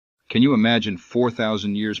Can you imagine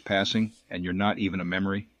 4,000 years passing and you're not even a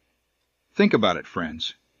memory? Think about it,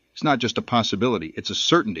 friends. It's not just a possibility, it's a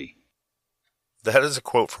certainty. That is a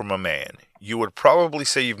quote from a man you would probably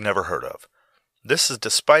say you've never heard of. This is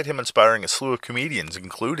despite him inspiring a slew of comedians,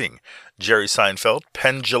 including Jerry Seinfeld,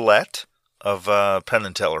 Penn Jillette of Penn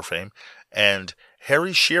and Teller fame, and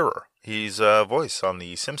Harry Shearer. He's a voice on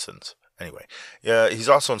The Simpsons. Anyway, he's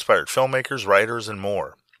also inspired filmmakers, writers, and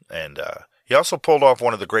more. And he also pulled off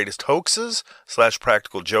one of the greatest hoaxes /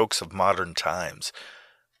 practical jokes of modern times.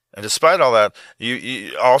 And despite all that,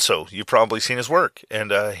 you've probably seen his work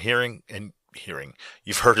and hearing.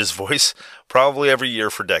 You've heard his voice probably every year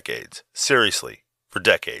for decades. Seriously, for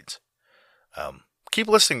decades. Keep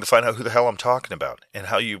listening to find out who the hell I'm talking about and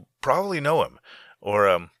how you probably know him,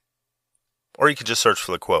 or you could just search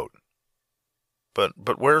for the quote.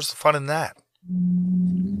 But where's the fun in that?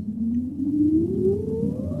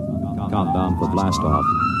 Countdown for blast off.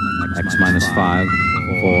 X minus 5,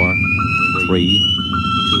 4,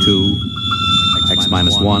 3, 2, X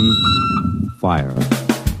minus 1, fire.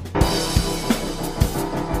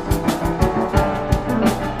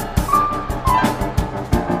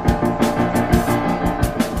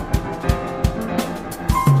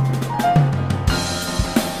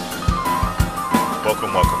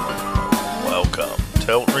 Welcome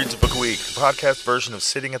to Elton Reads a Book a Week, the podcast version of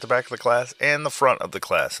sitting at the back of the class and the front of the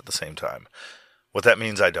class at the same time. What that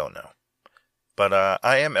means, I don't know. But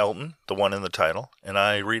I am Elton, the one in the title, and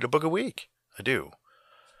I read a book a week. I do.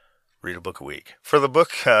 Read a book a week. For the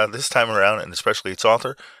book this time around, and especially its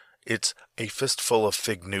author, it's A Fistful of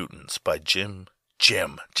Fig Newtons by Jim.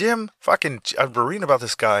 I've been reading about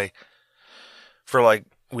this guy for like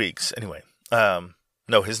weeks. Anyway,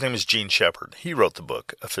 no, his name is Gene Shepard. He wrote the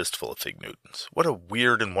book, A Fistful of Fig Newtons. What a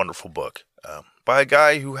weird and wonderful book. By a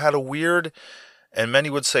guy who had a weird, and many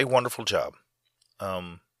would say wonderful job.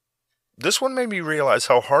 This one made me realize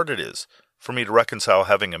how hard it is for me to reconcile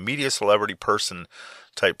having a media celebrity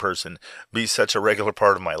type person be such a regular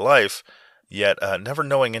part of my life, yet never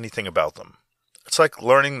knowing anything about them. It's like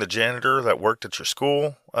learning the janitor that worked at your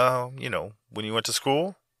school, when you went to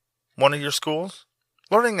school, one of your schools.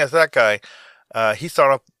 Learning that guy, he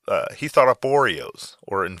thought up Oreos,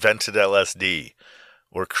 or invented LSD,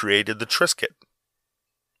 or created the Triscuit,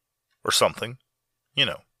 or something,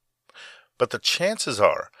 But the chances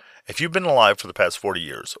are, if you've been alive for the past 40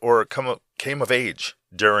 years, or came of age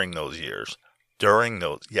during those years,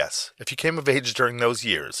 if you came of age during those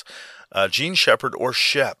years, Gene Shepard, or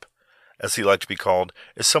Shep, as he liked to be called,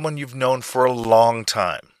 is someone you've known for a long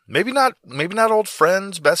time. Maybe not old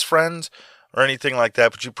friends, best friends, or anything like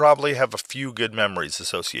that, but you probably have a few good memories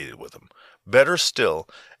associated with him. Better still,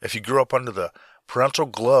 if you grew up under the parental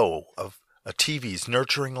glow of a TV's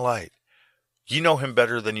nurturing light. You know him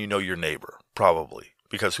better than you know your neighbor, probably,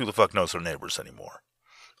 because who the fuck knows their neighbors anymore?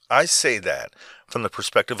 I say that from the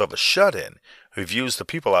perspective of a shut-in who views the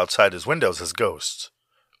people outside his windows as ghosts.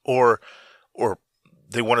 Or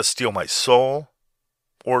they want to steal my soul,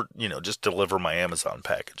 or, just deliver my Amazon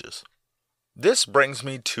packages. This brings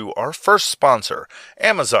me to our first sponsor,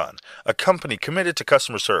 Amazon, a company committed to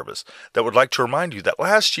customer service that would like to remind you that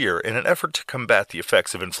last year, in an effort to combat the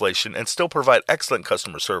effects of inflation and still provide excellent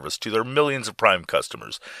customer service to their millions of Prime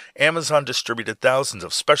customers, Amazon distributed thousands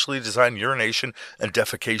of specially designed urination and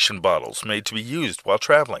defecation bottles made to be used while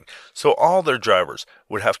traveling, so all their drivers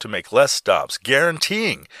would have to make less stops,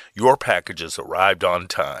 guaranteeing your packages arrived on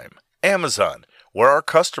time. Amazon, where our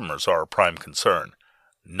customers are a prime concern.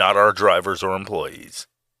 Not our drivers or employees.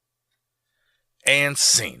 And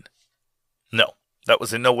scene. No, that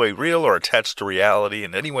was in no way real or attached to reality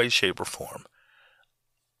in any way, shape, or form.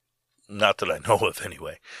 Not that I know of,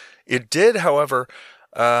 anyway. It did, however,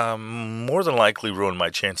 more than likely ruin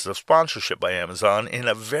my chances of sponsorship by Amazon in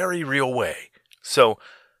a very real way. So,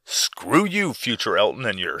 screw you, future Elton,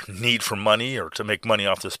 and your need for money or to make money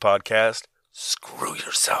off this podcast. Screw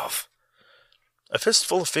yourself. A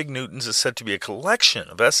Fistful of Fig Newtons is said to be a collection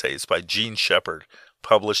of essays by Gene Shepard,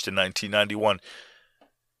 published in 1991.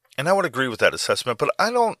 And I would agree with that assessment, but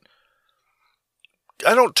I don't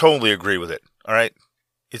totally agree with it, all right?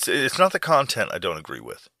 It's not the content I don't agree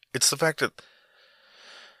with. It's the fact that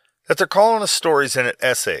they're calling the stories in it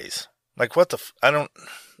essays. Like, what the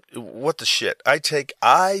shit? I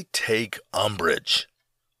take umbrage.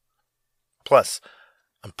 Plus,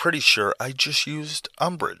 I'm pretty sure I just used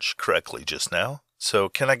umbrage correctly just now, so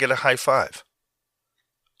can I get a high five?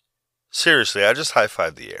 Seriously, I just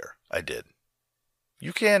high-fived the air. I did.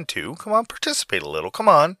 You can too. Come on, participate a little. Come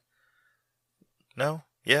on. No?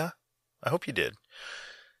 Yeah? I hope you did.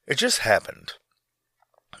 It just happened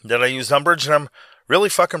that I used umbrage, and I'm really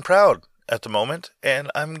fucking proud at the moment, and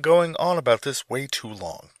I'm going on about this way too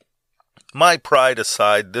long. My pride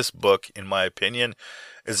aside, this book, in my opinion,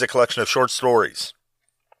 is a collection of short stories,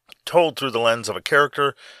 told through the lens of a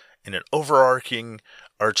character in an overarching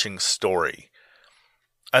story.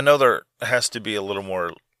 I know there has to be a little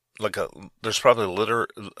more, there's probably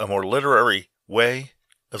a more literary way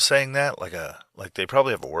of saying that, like they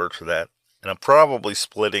probably have a word for that, and I'm probably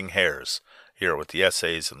splitting hairs here with the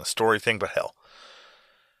essays and the story thing, but hell.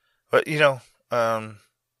 But, to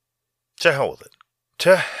hell with it.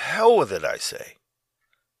 To hell with it, I say.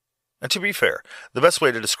 And to be fair, the best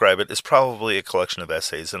way to describe it is probably a collection of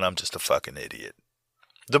essays, and I'm just a fucking idiot.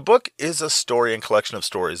 The book is a story and collection of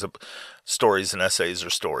stories. Stories and essays are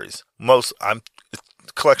stories. A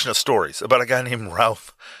collection of stories about a guy named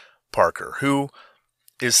Ralph Parker, who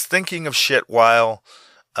is thinking of shit while,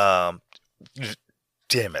 damn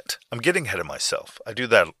it, I'm getting ahead of myself. I do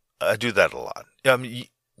that a lot.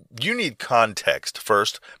 You need context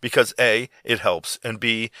first, because A, it helps, and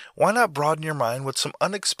B, why not broaden your mind with some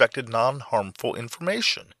unexpected, non-harmful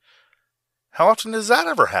information? How often does that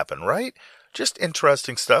ever happen, right? Just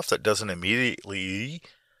interesting stuff that doesn't immediately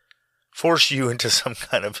force you into some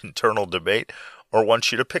kind of internal debate or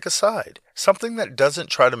wants you to pick a side. Something that doesn't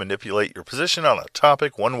try to manipulate your position on a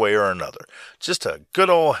topic one way or another. Just a good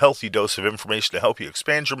old healthy dose of information to help you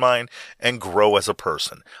expand your mind and grow as a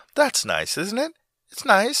person. That's nice, isn't it? It's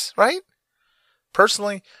nice, right?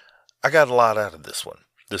 Personally, I got a lot out of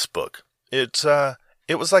this book. It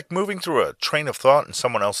was like moving through a train of thought in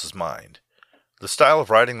someone else's mind. The style of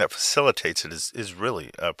writing that facilitates it is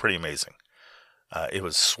really pretty amazing. It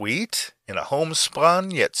was sweet in a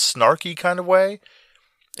homespun yet snarky kind of way.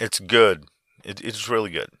 It's good. It's really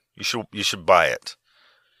good. You should buy it,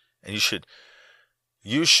 and you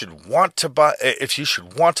should want to buy. If you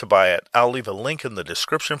should want to buy it, I'll leave a link in the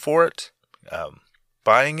description for it.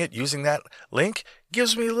 Buying it using that link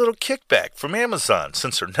gives me a little kickback from Amazon,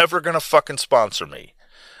 since they're never gonna fucking sponsor me,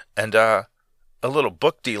 and a little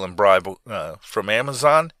book dealing bribe from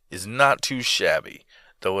Amazon is not too shabby,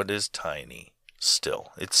 though it is tiny.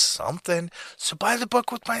 Still, it's something. So buy the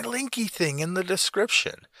book with my linky thing in the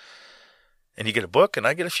description. And you get a book and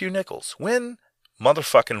I get a few nickels. Win,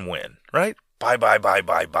 motherfucking win, right? Buy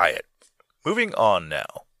it. Moving on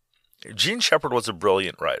now. Gene Shepard was a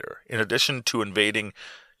brilliant writer, in addition to invading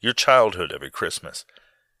your childhood every Christmas.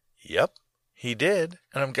 Yep, he did,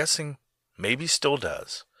 and I'm guessing maybe still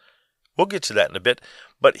does. We'll get to that in a bit,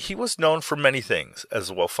 but he was known for many things,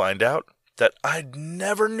 as we'll find out, that I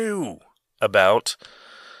never knew about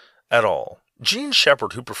at all. Gene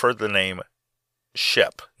Shepard, who preferred the name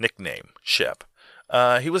Shep, nickname Shep.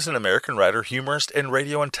 He was an American writer, humorist, and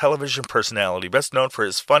radio and television personality, best known for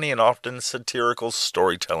his funny and often satirical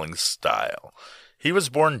storytelling style. He was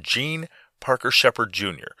born Gene Parker Shepard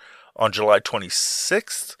Jr. on July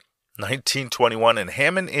 26th, 1921 in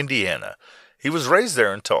Hammond, Indiana. He was raised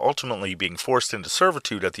there until ultimately being forced into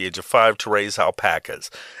servitude at the age of 5 to raise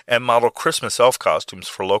alpacas and model Christmas elf costumes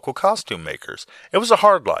for local costume makers. It was a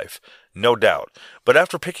hard life, no doubt, but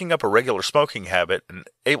after picking up a regular smoking habit and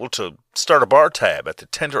able to start a bar tab at the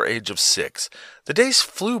tender age of 6, the days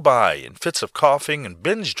flew by in fits of coughing and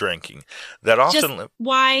binge drinking that often... Just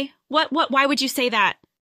why? Why would you say that?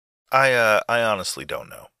 I honestly don't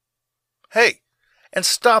know. Hey, and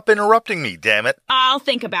stop interrupting me, damn it. I'll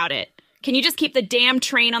think about it. Can you just keep the damn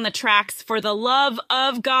train on the tracks for the love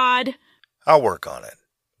of God? I'll work on it.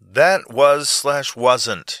 That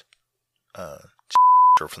wasn't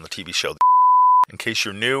from the TV show. In case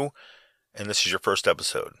you're new and this is your first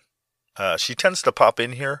episode. She tends to pop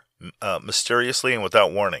in here mysteriously and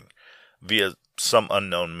without warning via some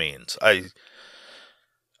unknown means. I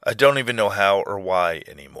don't even know how or why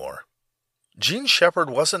anymore. Gene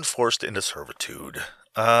Shepard wasn't forced into servitude.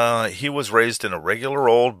 He was raised in a regular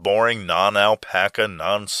old, boring, non-alpaca,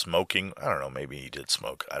 non-smoking, I don't know, maybe he did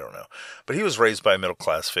smoke, I don't know. But he was raised by a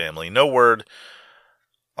middle-class family. No word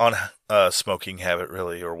on smoking habit,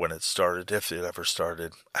 really, or when it started, if it ever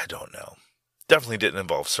started. I don't know. Definitely didn't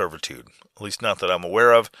involve servitude, at least not that I'm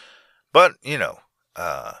aware of. But,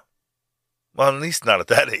 well, at least not at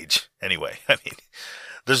that age, anyway. I mean,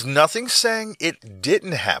 there's nothing saying it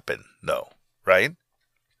didn't happen, though, right?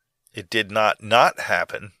 It did not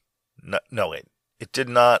happen. It did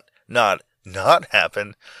not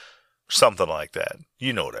happen. Something like that.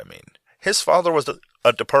 You know what I mean. His father was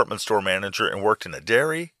a department store manager and worked in a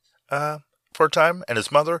dairy for a time, and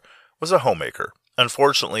his mother was a homemaker.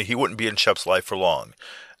 Unfortunately, he wouldn't be in Shep's life for long,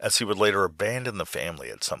 as he would later abandon the family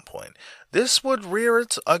at some point. This would rear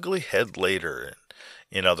its ugly head later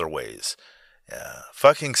in other ways.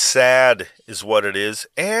 Fucking sad is what it is,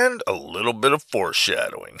 and a little bit of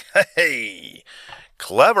foreshadowing. Hey,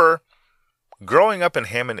 clever. Growing up in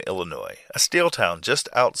Hammond, Illinois, a steel town just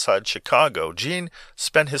outside Chicago, Gene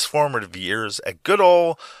spent his formative years at good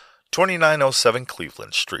old 2907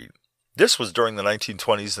 Cleveland Street. This was during the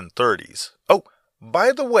 1920s and 30s. Oh,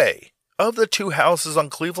 by the way, of the two houses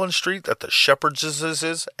on Cleveland Street that the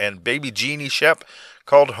Shepherdses and baby Jeannie Shep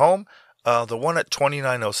called home, the one at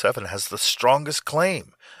 2907 has the strongest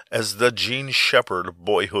claim as the Gene Shepherd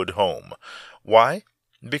boyhood home. Why?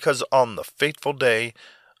 Because on the fateful day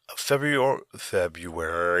of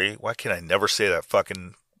February, why can I never say that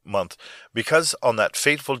fucking month? Because on that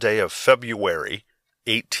fateful day of February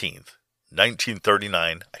 18th,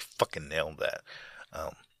 1939, I fucking nailed that.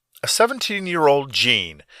 A 17-year-old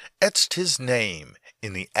Gene etched his name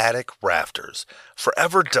in the attic rafters,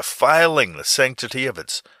 forever defiling the sanctity of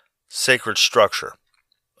its sacred structure.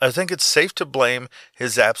 I think it's safe to blame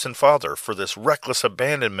his absent father for this reckless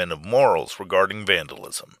abandonment of morals regarding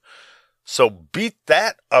vandalism. So beat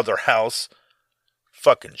that, other house.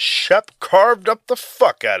 Fucking Shep carved up the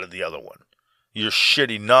fuck out of the other one. Your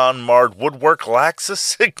shitty non-marred woodwork lacks a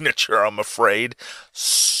signature, I'm afraid.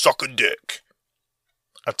 Suck a dick.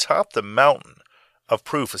 Atop the mountain of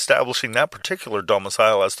proof establishing that particular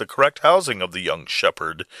domicile as the correct housing of the young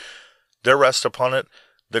shepherd, there rests upon it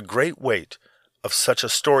the great weight of such a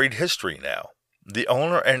storied history now. The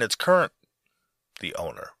house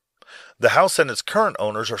and its current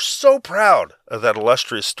owners are so proud of that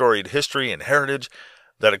illustrious storied history and heritage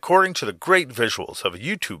that according to the great visuals of a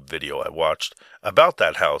YouTube video I watched about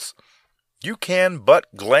that house, you can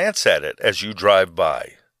but glance at it as you drive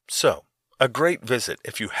by. So, a great visit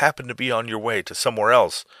if you happen to be on your way to somewhere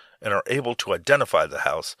else and are able to identify the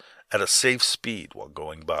house at a safe speed while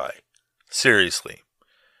going by. Seriously.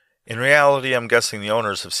 In reality, I'm guessing the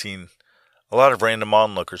owners have seen a lot of random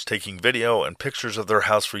onlookers taking video and pictures of their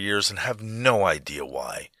house for years and have no idea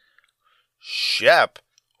why. Shep?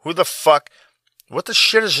 Who the fuck? What the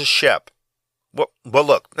shit is a Shep? Well,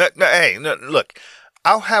 look. Look.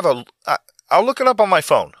 I'll look it up on my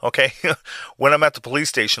phone, okay? When I'm at the police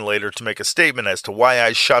station later to make a statement as to why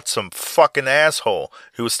I shot some fucking asshole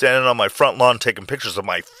who was standing on my front lawn taking pictures of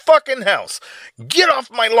my fucking house. Get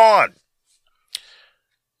off my lawn!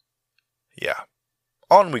 Yeah.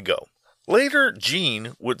 On we go. Later,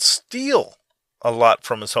 Gene would steal a lot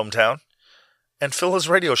from his hometown and fill his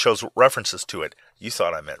radio shows with references to it. You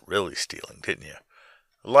thought I meant really stealing, didn't you?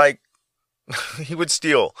 Like, he would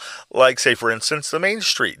steal, like, say, for instance, the main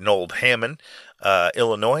street in Old Hammond,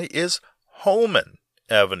 Illinois, is Holman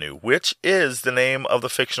Avenue, which is the name of the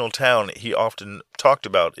fictional town he often talked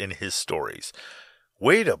about in his stories.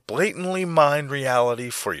 Way to blatantly mine reality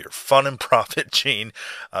for your fun and profit, Gene.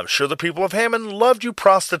 I'm sure the people of Hammond loved you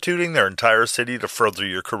prostituting their entire city to further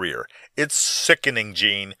your career. It's sickening,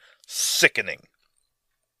 Gene. Sickening.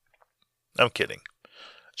 I'm kidding.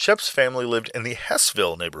 Shep's family lived in the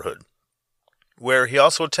Hessville neighborhood, where he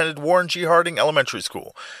also attended Warren G. Harding Elementary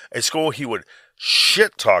School, a school he would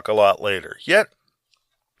shit-talk a lot later, yet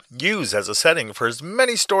use as a setting for his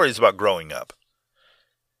many stories about growing up.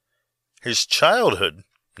 His childhood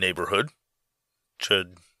neighborhood,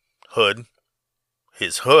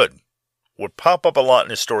 his hood, would pop up a lot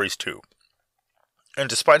in his stories too. And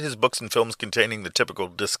despite his books and films containing the typical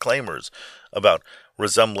disclaimers about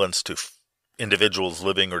resemblance to individuals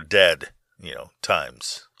living or dead,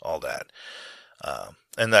 times, all that,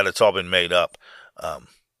 and that it's all been made up,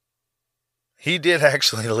 he did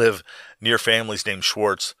actually live near families named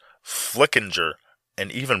Schwartz, Flickinger,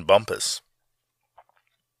 and even Bumpus.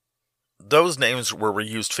 Those names were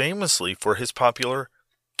reused famously for his popular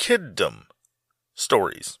kiddom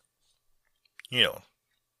stories.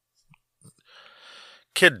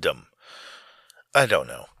 Kiddom. I don't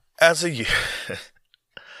know. As a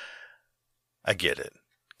I get it,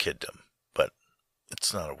 kiddom, but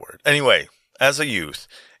it's not a word. Anyway, as a youth,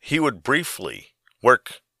 he would briefly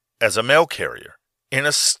work as a mail carrier in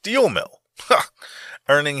a steel mill,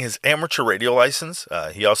 earning his amateur radio license.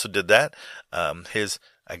 He also did that. His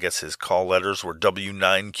call letters were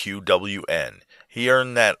W9QWN. He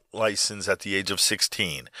earned that license at the age of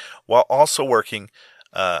 16, while also working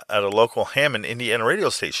at a local Hammond, Indiana radio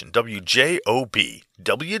station, WJOB,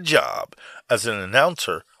 W-Job, as an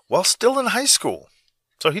announcer while still in high school.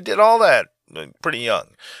 So he did all that pretty young.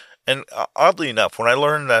 And oddly enough, when I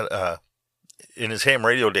learned that in his ham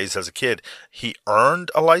radio days as a kid, he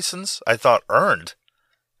earned a license, I thought, earned?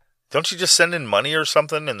 Don't you just send in money or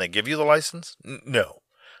something and they give you the license? No.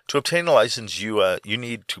 To obtain a license, you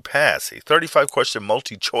need to pass a 35-question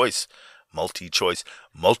multiple choice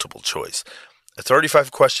A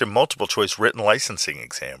 35-question multiple-choice written licensing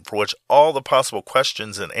exam for which all the possible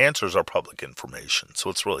questions and answers are public information, so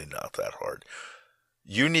it's really not that hard.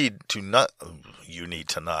 You need not,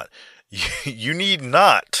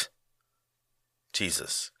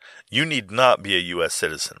 be a U.S.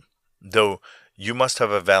 citizen, though you must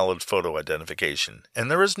have a valid photo identification, and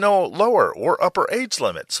there is no lower or upper age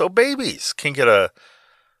limit, so babies can get a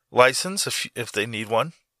license if they need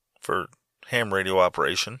one for ham radio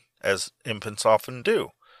operation, as infants often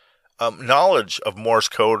do. Knowledge of Morse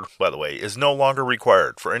code, by the way, is no longer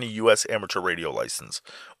required for any U.S. amateur radio license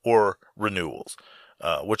or renewals,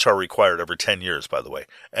 which are required every 10 years, by the way,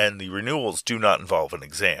 and the renewals do not involve an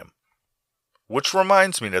exam. Which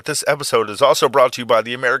reminds me that this episode is also brought to you by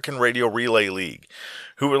the American Radio Relay League,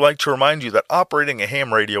 who would like to remind you that operating a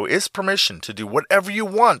ham radio is permission to do whatever you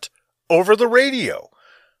want over the radio.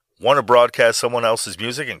 Want to broadcast someone else's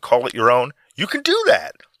music and call it your own? You can do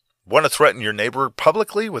that. Want to threaten your neighbor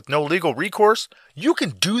publicly with no legal recourse? You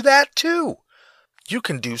can do that too. You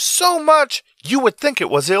can do so much you would think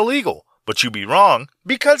it was illegal, but you'd be wrong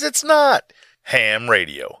because it's not. Ham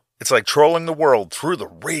radio. It's like trolling the world through the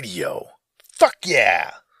radio. Fuck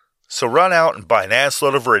yeah! So run out and buy an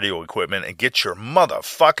assload of radio equipment and get your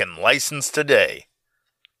motherfucking license today.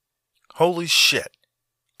 Holy shit.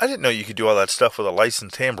 I didn't know you could do all that stuff with a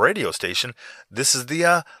licensed ham radio station. This is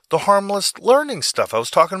the harmless learning stuff I was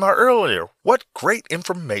talking about earlier. What great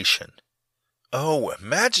information. Oh,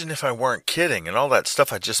 imagine if I weren't kidding and all that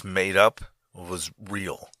stuff I just made up was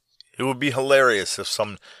real. It would be hilarious if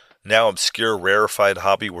some now obscure rarefied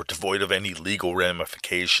hobby were devoid of any legal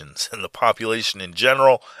ramifications and the population in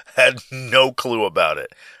general had no clue about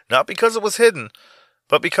it. Not because it was hidden,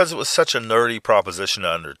 but because it was such a nerdy proposition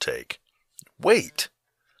to undertake. Wait.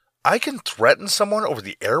 I can threaten someone over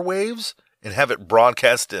the airwaves and have it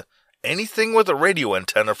broadcast to anything with a radio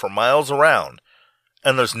antenna for miles around,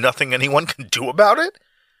 and there's nothing anyone can do about it?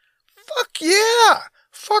 Fuck yeah!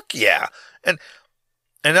 Fuck yeah! And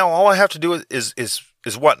now all I have to do is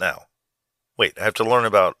what now? Wait, I have to learn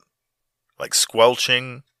about, like,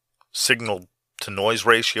 squelching, signal to noise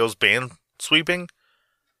ratios, band sweeping?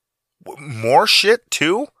 More shit,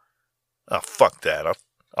 too? Oh, fuck that.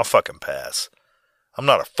 I'll fucking pass. I'm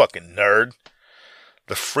not a fucking nerd.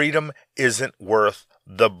 The freedom isn't worth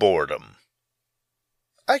the boredom.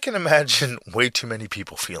 I can imagine way too many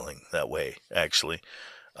people feeling that way, actually.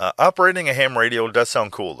 Operating a ham radio does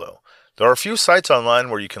sound cool, though. There are a few sites online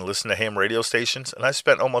where you can listen to ham radio stations, and I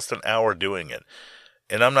spent almost an hour doing it.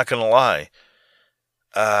 And I'm not going to lie,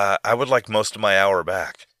 I would like most of my hour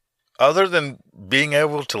back. Other than being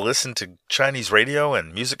able to listen to Chinese radio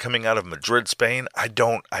and music coming out of Madrid, Spain, I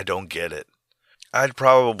don't get it. I'd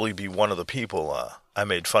probably be one of the people I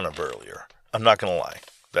made fun of earlier. I'm not going to lie.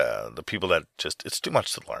 The people that just, it's too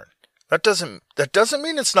much to learn. That doesn't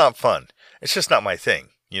mean it's not fun. It's just not my thing,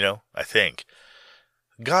 I think.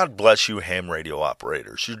 God bless you, ham radio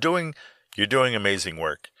operators. You're doing amazing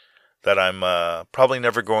work that I'm probably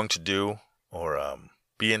never going to do or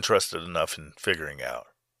be interested enough in figuring out.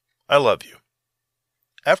 I love you.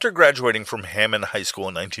 After graduating from Hammond High School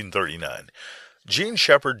in 1939, Gene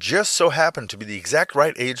Shepard just so happened to be the exact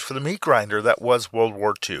right age for the meat grinder that was World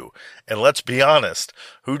War II. And let's be honest,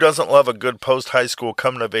 who doesn't love a good post-high school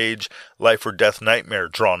coming-of-age life or death nightmare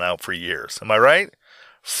drawn out for years? Am I right?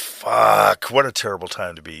 Fuck, what a terrible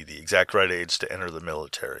time to be the exact right age to enter the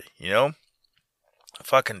military,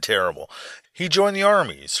 Fucking terrible. He joined the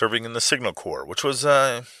Army, serving in the Signal Corps, which was,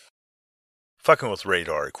 fucking with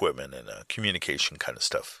radar equipment and communication kind of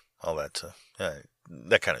stuff. All that,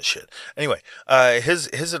 that kind of shit. Anyway,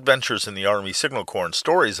 his adventures in the Army Signal Corps and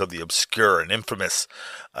stories of the obscure and infamous,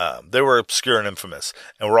 they were obscure and infamous,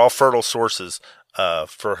 and were all fertile sources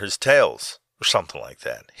for his tales, or something like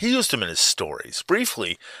that. He used them in his stories.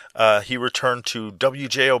 Briefly, he returned to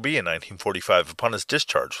WJOB in 1945 upon his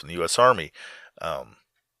discharge from the U.S. Army,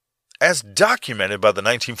 as documented by the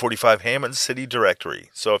 1945 Hammond City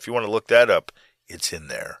Directory. So if you want to look that up, it's in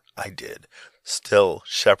there. I did. Still,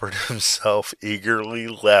 Shepard himself eagerly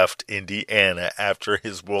left Indiana after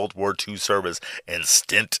his World War II service and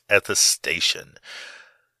stint at the station.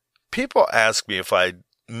 People ask me if I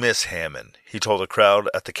miss Hammond, he told a crowd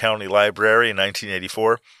at the county library in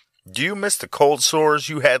 1984. Do you miss the cold sores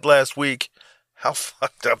you had last week? How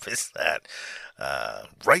fucked up is that?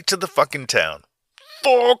 Right to the fucking town.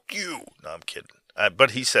 Fuck you! No, I'm kidding.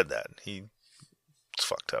 But he said that. It's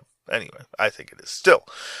fucked up. Anyway, I think it is. Still,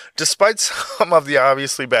 despite some of the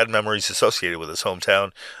obviously bad memories associated with his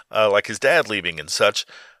hometown, like his dad leaving and such,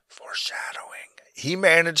 foreshadowing, he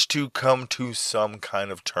managed to come to some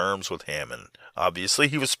kind of terms with Hammond. Obviously,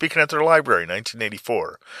 he was speaking at their library in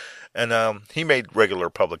 1984, and he made regular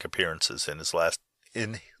public appearances in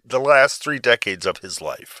the last 3 decades of his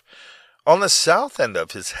life. On the south end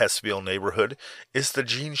of his Hessville neighborhood is the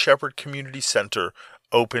Gene Shepherd Community Center,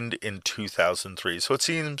 opened in 2003. So it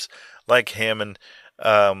seems like Hammond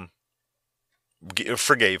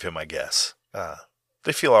forgave him, I guess.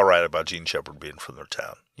 They feel all right about Gene Shepherd being from their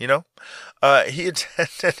town, you know? He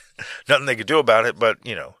attended, nothing they could do about it, but,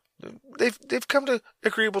 you know, they've come to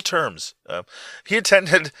agreeable terms. He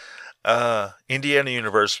attended Indiana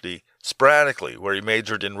University sporadically, where he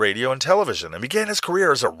majored in radio and television and began his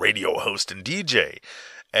career as a radio host and DJ.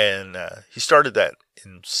 And he started that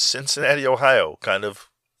in Cincinnati, Ohio,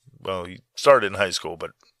 he started in high school,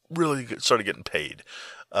 but really started getting paid.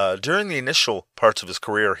 During the initial parts of his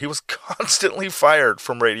career, he was constantly fired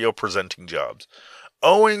from radio presenting jobs,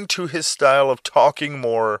 owing to his style of talking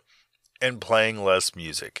more and playing less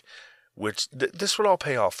music, which this would all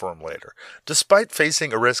pay off for him later. Despite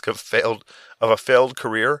facing a risk of a failed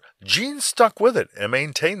career, Gene stuck with it and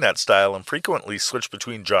maintained that style and frequently switched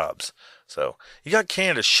between jobs. So he got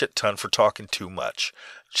canned a shit ton for talking too much.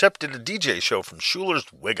 Shep did a DJ show from Schuler's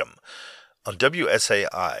Wiggum on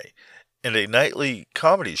WSAI, and a nightly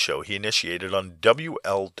comedy show he initiated on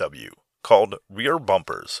WLW called Rear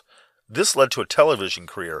Bumpers. This led to a television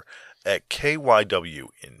career at KYW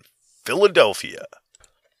in Philadelphia.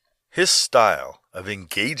 His style of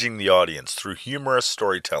engaging the audience through humorous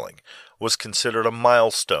storytelling was considered a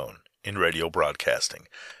milestone in radio broadcasting.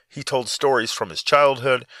 He told stories from his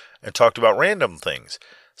childhood and talked about random things,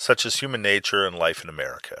 such as human nature and life in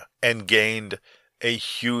America, and gained a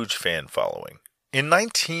huge fan following. In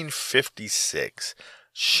 1956,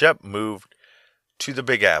 Shep moved to the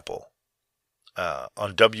Big Apple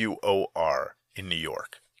on WOR in New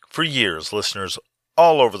York. For years, listeners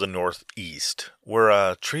all over the Northeast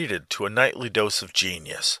were treated to a nightly dose of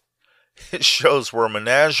genius. His shows were a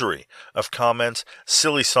menagerie of comments,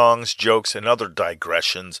 silly songs, jokes, and other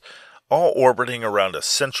digressions, all orbiting around a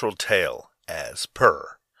central tale, as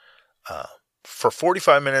per. For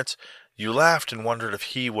 45 minutes, you laughed and wondered if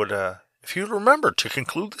he would remember to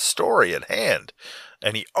conclude the story at hand,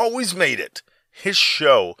 and he always made it. His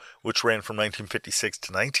show, which ran from 1956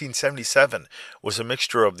 to 1977, was a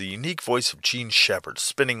mixture of the unique voice of Gene Shepherd,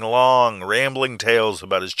 spinning long, rambling tales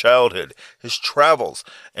about his childhood, his travels,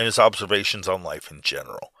 and his observations on life in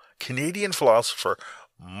general. Canadian philosopher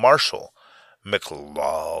Marshall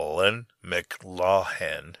McLuhan,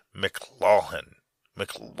 McLuhan, McLuhan.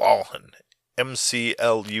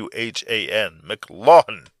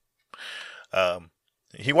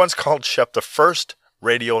 He once called Shep the first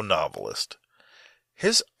radio novelist.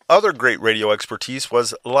 His other great radio expertise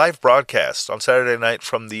was live broadcasts on Saturday night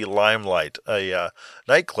from the Limelight, a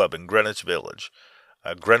nightclub in Greenwich Village.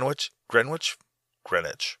 Greenwich Village.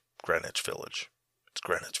 It's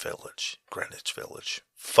Greenwich Village.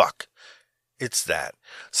 Fuck. It's that.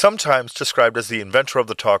 Sometimes described as the inventor of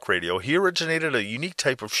the talk radio, he originated a unique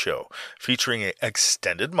type of show, featuring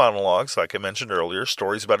extended monologues, like I mentioned earlier,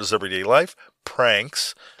 stories about his everyday life,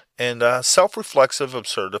 pranks, and self-reflexive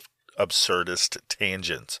absurdist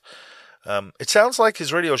tangents. It sounds like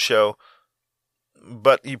his radio show,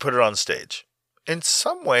 but he put it on stage. In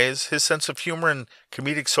some ways, his sense of humor and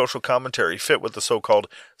comedic social commentary fit with the so-called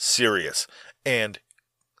serious and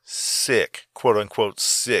sick, quote-unquote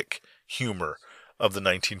sick, humor of the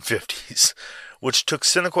 1950s, which took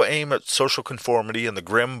cynical aim at social conformity and the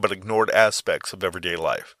grim but ignored aspects of everyday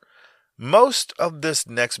life. Most of this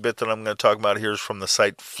next bit that I'm going to talk about here is from the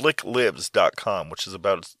site flicklives.com, which is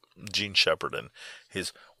about Gene Shepherd and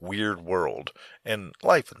his weird world and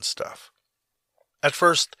life and stuff. At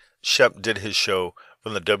first, Shep did his show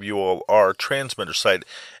from the WOR transmitter site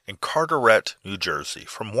in Carteret, New Jersey,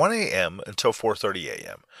 from 1 a.m. until 4:30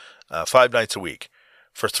 a.m., 5 nights a week.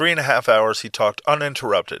 For 3.5 hours, he talked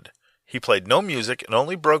uninterrupted. He played no music and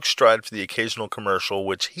only broke stride for the occasional commercial,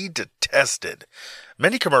 which he detested.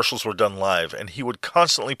 Many commercials were done live, and he would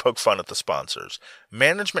constantly poke fun at the sponsors.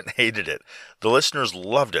 Management hated it, the listeners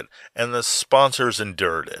loved it, and the sponsors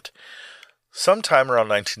endured it. Sometime around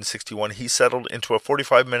 1961, he settled into a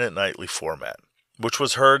 45-minute nightly format, which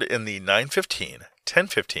was heard in the 9:15,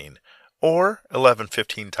 10:15, or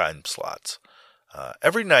 11:15 time slots.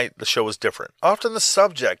 Every night, the show was different. Often the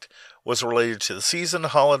subject was related to the season,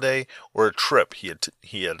 holiday, or a trip he had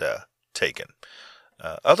taken.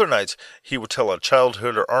 Other nights, he would tell a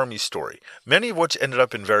childhood or army story, many of which ended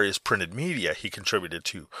up in various printed media he contributed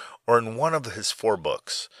to, or in one of his 4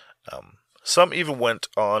 books. Some even went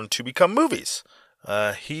on to become movies.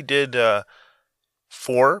 He did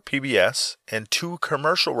 4 PBS, and 2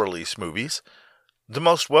 commercial release movies, the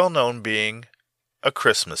most well-known being A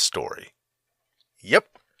Christmas Story. Yep,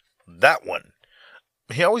 that one.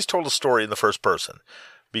 He always told a story in the first person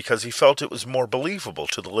because he felt it was more believable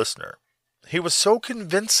to the listener. He was so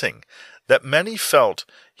convincing that many felt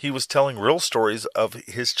he was telling real stories of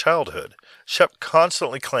his childhood. Shep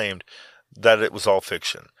constantly claimed that it was all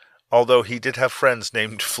fiction, although he did have friends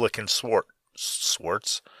named Flick and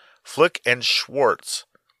Schwartz. Flick and Schwartz.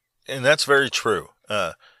 And that's very true.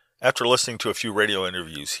 After listening to a few radio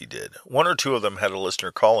interviews he did, 1 or 2 of them had a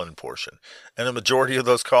listener call-in portion, and the majority of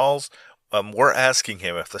those calls were asking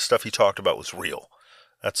him if the stuff he talked about was real.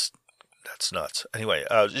 That's nuts. Anyway,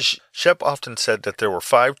 Shep often said that there were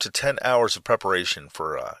 5 to 10 hours of preparation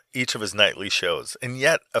for each of his nightly shows, and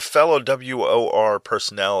yet a fellow WOR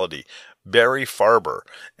personality, Barry Farber,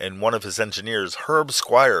 and one of his engineers, Herb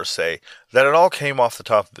Squire, say that it all came off the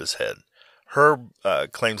top of his head. Herb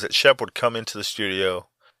claims that Shep would come into the studio.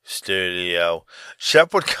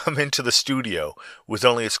 Shep would come into the studio with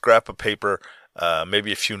only a scrap of paper,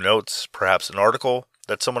 maybe a few notes, perhaps an article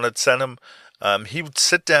that someone had sent him. He would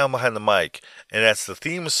sit down behind the mic, and that's the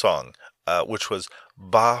theme song, which was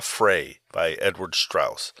Ba Frey by Edward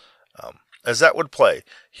Strauss. As that would play,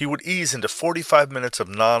 he would ease into 45 minutes of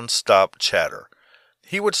non-stop chatter.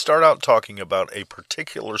 He would start out talking about a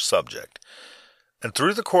particular subject, and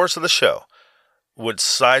through the course of the show, would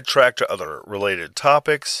sidetrack to other related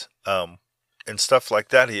topics, and stuff like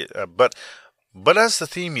that. But as the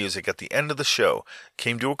theme music at the end of the show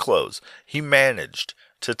came to a close, he managed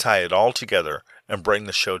to tie it all together and bring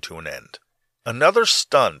the show to an end. Another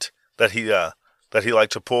stunt that he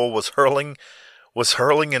liked to pull was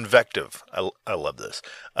hurling invective. I love this.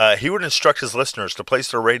 He would instruct his listeners to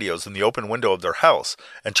place their radios in the open window of their house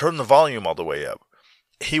and turn the volume all the way up.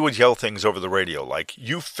 He would yell things over the radio like,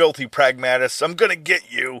 "You filthy pragmatist, I'm gonna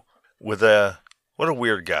get you!" What a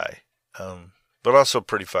weird guy. But also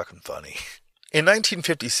pretty fucking funny. In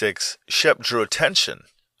 1956, Shep drew attention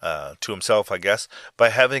to himself, I guess, by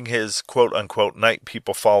having his quote-unquote night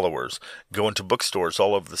people followers go into bookstores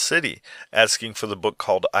all over the city, asking for the book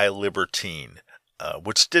called I Libertine,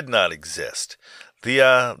 which did not exist.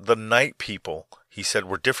 The night people, he said,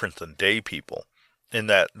 were different than day people, in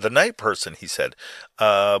that the night person, he said,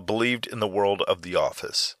 believed in the world of the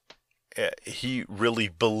office. He really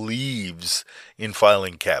believes in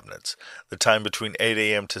filing cabinets. The time between 8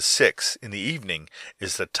 a.m. to 6 in the evening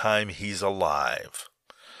is the time he's alive.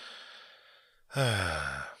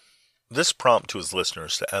 This prompt to his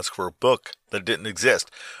listeners to ask for a book that didn't exist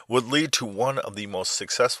would lead to one of the most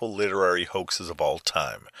successful literary hoaxes of all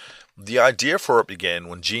time. The idea for it began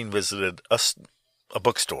when Gene visited a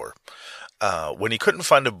bookstore. When he couldn't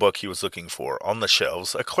find a book he was looking for on the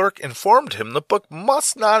shelves, a clerk informed him the book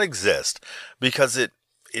must not exist because it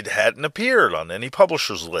hadn't appeared on any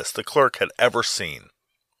publisher's list the clerk had ever seen.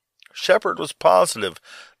 Shepard was positive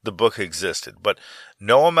the book existed, but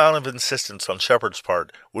no amount of insistence on Shepard's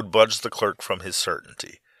part would budge the clerk from his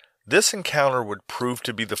certainty. This encounter would prove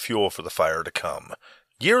to be the fuel for the fire to come.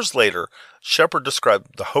 Years later, Shepard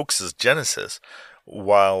described the hoax's genesis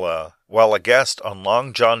while a guest on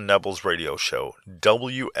Long John Nebel's radio show,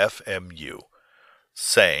 WFMU,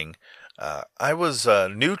 saying, I was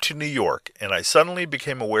new to New York, and I suddenly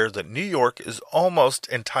became aware that New York is almost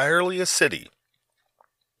entirely a city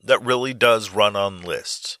that really does run on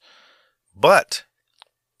lists. But,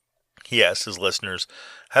 he asked his listeners,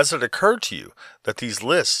 has it occurred to you that these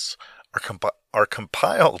lists are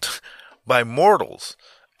compiled by mortals,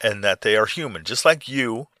 and that they are human, just like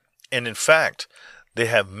you, and in fact, they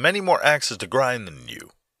have many more axes to grind than you?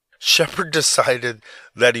 Shepard decided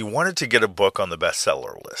that he wanted to get a book on the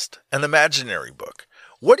bestseller list, an imaginary book.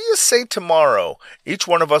 What do you say tomorrow each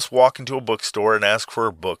one of us walk into a bookstore and ask for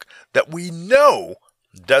a book that we know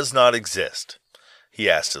does not exist? He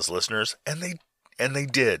asked his listeners, and they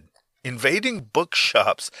did, invading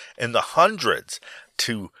bookshops in the hundreds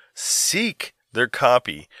to seek their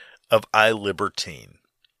copy of I Libertine.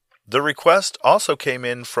 The request also came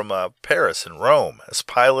in from Paris and Rome, as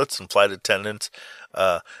pilots and flight attendants,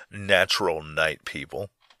 natural night people,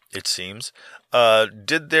 it seems,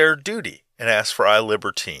 did their duty and asked for I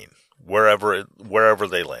Libertine wherever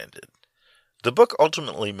they landed. The book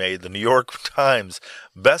ultimately made the New York Times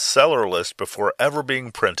bestseller list before ever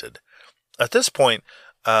being printed. At this point,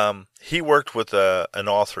 he worked with an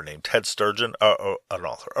author named Ted Sturgeon, a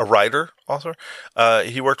writer-author.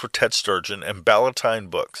 He worked with Ted Sturgeon and Ballantine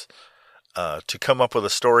Books to come up with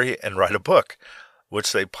a story and write a book,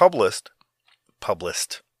 which they published.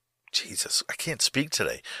 Jesus, I can't speak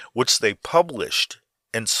today. Which they published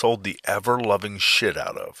and sold the ever-loving shit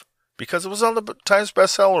out of, because it was on the Times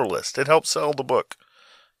bestseller list. It helped sell the book.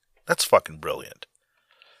 That's fucking brilliant.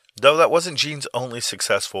 Though that wasn't Gene's only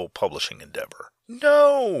successful publishing endeavor.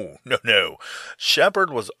 No. Shepard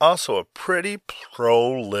was also a pretty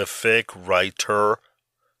prolific writer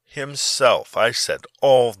himself. I said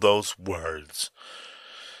all those words.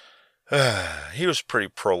 He was pretty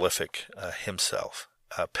prolific himself,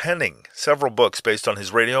 penning several books based on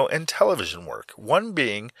his radio and television work, one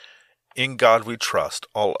being In God We Trust,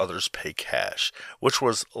 All Others Pay Cash, which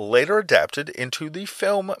was later adapted into the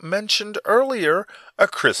film mentioned earlier, A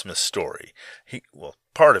Christmas Story.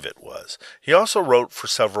 Part of it was. He also wrote for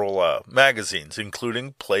several magazines,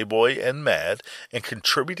 including Playboy and Mad, and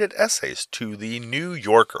contributed essays to The New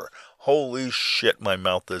Yorker. Holy shit, my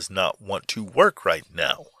mouth does not want to work right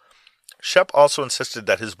now. Shep also insisted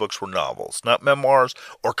that his books were novels, not memoirs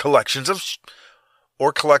or collections of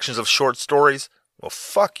short stories. Well,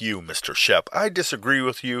 fuck you, Mr. Shep. I disagree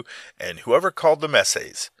with you and whoever called them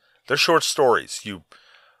essays. They're short stories, you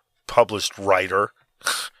published writer.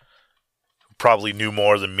 Probably knew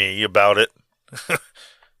more than me about it.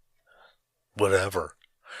 Whatever.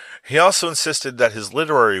 He also insisted that his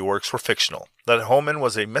literary works were fictional, that Holman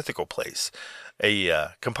was a mythical place, a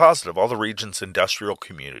composite of all the region's industrial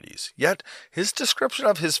communities. Yet, his description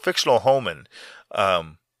of his fictional Holman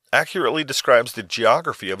accurately describes the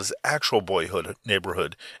geography of his actual boyhood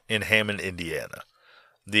neighborhood in Hammond, Indiana.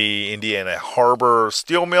 The Indiana Harbor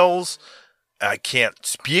steel mills. I can't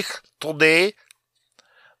speak today.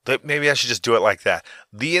 Maybe I should just do it like that.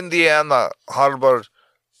 The Indiana Harbor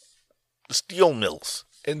steel mills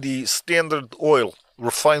and the Standard Oil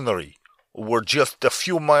refinery were just a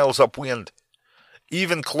few miles upwind.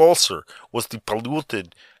 Even closer was the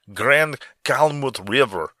polluted Grand Calumet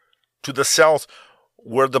River. To the south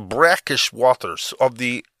were the brackish waters of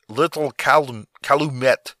the Little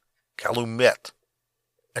Calumet.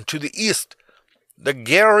 And to the east, the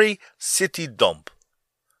Gary City Dump.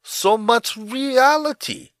 So much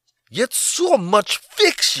reality, yet so much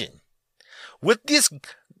fiction. With this...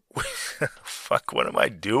 Fuck, what am I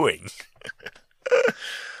doing?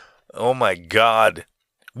 Oh my God.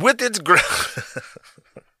 With its...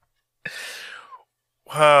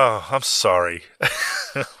 Wow, I'm sorry.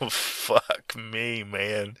 Fuck me,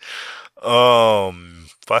 man.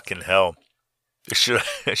 Fucking hell. Should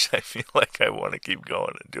I feel like I want to keep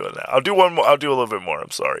going and doing that? I'll do one more. I'll do a little bit more. I'm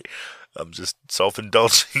sorry. I'm just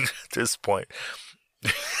self-indulging at this point.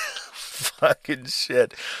 Fucking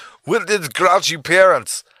shit. With its grouchy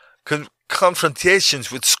parents,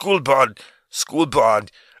 confrontations with school board,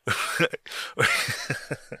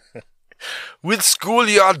 with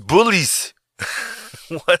schoolyard bullies.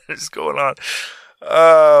 What is going on?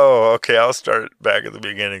 Oh, okay. I'll start back at the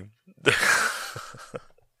beginning.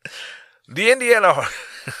 The Indiana...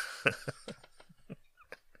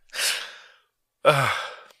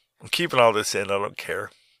 I'm keeping all this in. I don't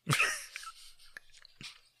care.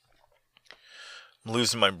 I'm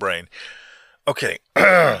losing my brain. Okay.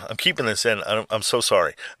 I'm keeping this in. I'm so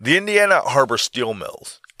sorry. The Indiana Harbor Steel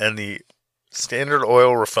Mills and the Standard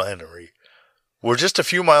Oil Refinery were just a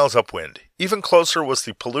few miles upwind. Even closer was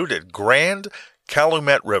the polluted Grand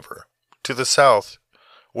Calumet River. To the south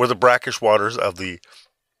were the brackish waters of the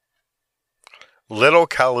Little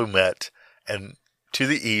Calumet, and to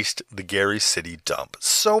the east, the Gary City Dump.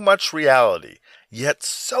 So much reality, yet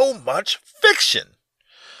so much fiction.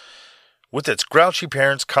 With its grouchy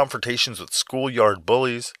parents' confrontations with schoolyard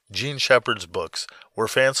bullies, Gene Shepard's books were a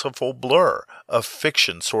fanciful blur of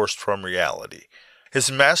fiction sourced from reality. His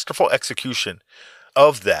masterful execution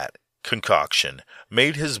of that concoction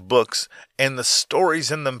made his books and the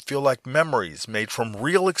stories in them feel like memories made from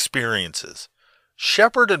real experiences.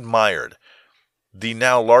 Shepard admired the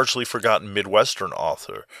now largely forgotten Midwestern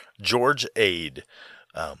author, George Ade,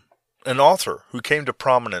 an author who came to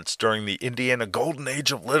prominence during the Indiana Golden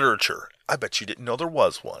Age of literature. I bet you didn't know there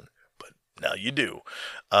was one, but now you do.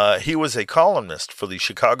 He was a columnist for the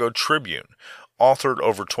Chicago Tribune, authored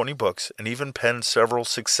over 20 books, and even penned several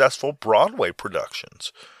successful Broadway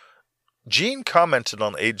productions. Gene commented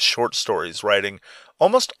on Ade's short stories, writing,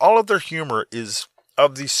 "Almost all of their humor is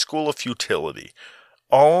of the school of futility.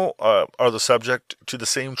 All are the subject to the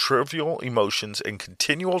same trivial emotions and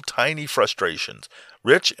continual tiny frustrations,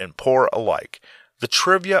 rich and poor alike. The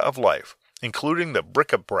trivia of life, including the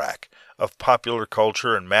bric-a-brac of popular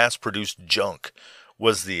culture and mass-produced junk,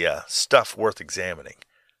 was the stuff worth examining."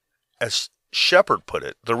 As Shepard put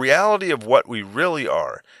it, the reality of what we really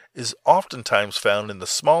are is oftentimes found in the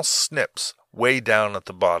small snips way down at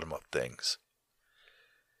the bottom of things.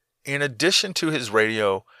 In addition to his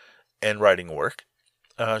radio and writing work,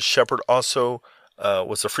 Shepard also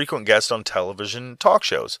was a frequent guest on television talk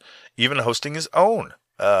shows, even hosting his own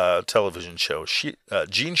television show,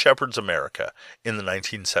 Gene Shepard's America, in the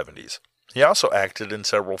 1970s. He also acted in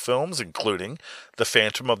several films, including The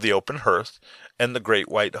Phantom of the Open Hearth and The Great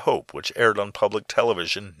White Hope, which aired on public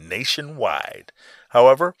television nationwide.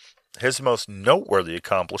 However, his most noteworthy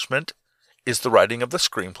accomplishment is the writing of the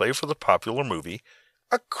screenplay for the popular movie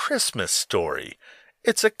A Christmas Story.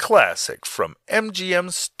 It's a classic from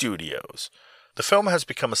MGM Studios. The film has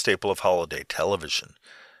become a staple of holiday television.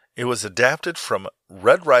 It was adapted from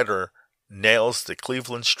Red Ryder Nails the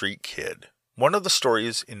Cleveland Street Kid, one of the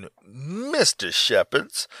stories in Mr.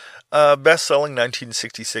 Shepard's best-selling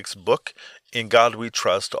 1966 book, In God We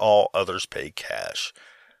Trust, All Others Pay Cash.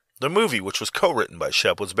 The movie, which was co-written by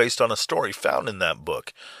Shep, was based on a story found in that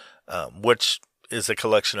book, which is a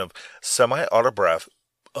collection of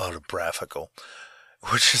semi-autobiographical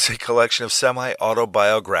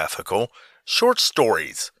short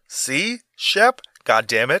stories. See, Shep? God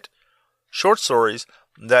damn it. Short stories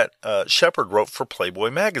that Shepard wrote for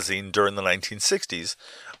Playboy magazine during the 1960s,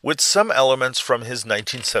 with some elements from his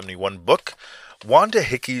 1971 book, Wanda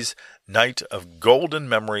Hickey's Night of Golden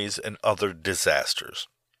Memories and Other Disasters.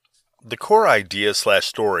 The core idea /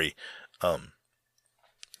 story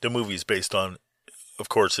the movie is based on, of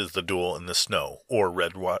course, is The Duel in the Snow, or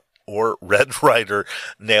Red Ryder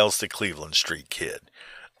Nails the Cleveland Street Kid.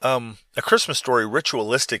 A Christmas Story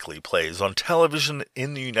ritualistically plays on television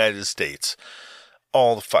in the United States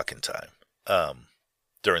all the fucking time,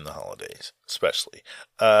 during the holidays, especially.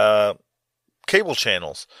 Cable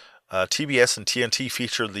channels, TBS and TNT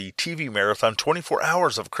feature the TV marathon 24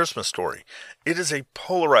 Hours of Christmas Story. It is a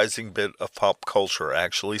polarizing bit of pop culture,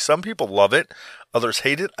 actually. Some people love it, others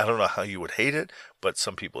hate it. I don't know how you would hate it, but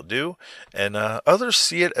some people do. And others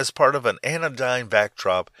see it as part of an anodyne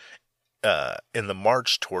backdrop in the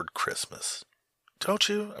march toward Christmas. Don't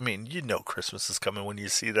you? I mean, you know Christmas is coming when you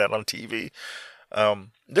see that on TV.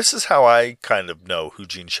 This is how I kind of know who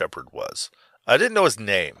Gene Shepard was. I didn't know his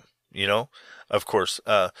name, you know. Of course,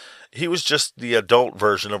 he was just the adult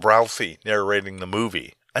version of Ralphie narrating the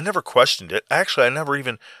movie. I never questioned it. Actually, I never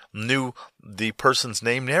even knew the person's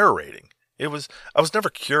name narrating. I was never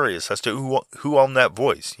curious as to who owned that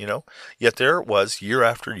voice, you know. Yet there it was, year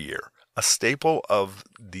after year, a staple of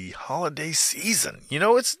the holiday season. You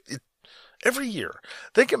know, it's every year.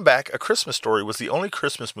 Thinking back, A Christmas Story was the only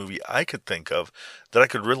Christmas movie I could think of that I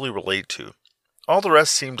could really relate to. All the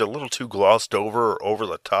rest seemed a little too glossed over or over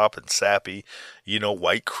the top and sappy. You know,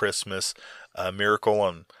 White Christmas, Miracle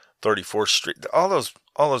on 34th Street. All those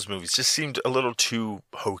movies just seemed a little too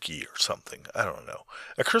hokey or something. I don't know.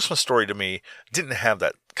 A Christmas Story to me didn't have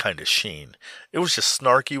that kind of sheen. It was just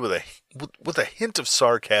snarky with a hint of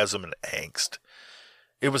sarcasm and angst.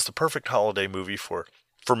 It was the perfect holiday movie for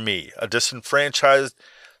me, a disenfranchised,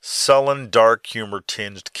 sullen, dark humor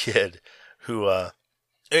tinged kid who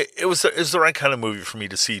it was the right kind of movie for me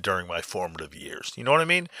to see during my formative years. You know what I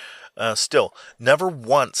mean? Still, never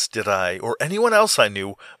once did I, or anyone else I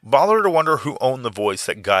knew, bother to wonder who owned the voice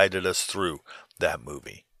that guided us through that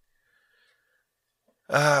movie.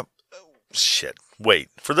 Shit. Wait.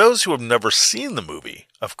 For those who have never seen the movie,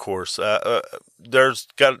 of course, there's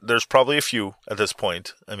probably a few at this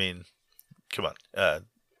point. I mean, come on.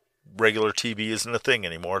 Regular TV isn't a thing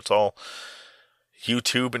anymore. It's all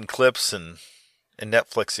YouTube and clips and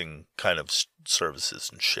Netflixing kind of services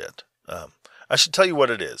and shit. I should tell you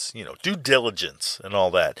what it is. You know, due diligence and all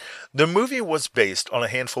that. The movie was based on a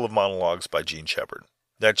handful of monologues by Gene Shepard.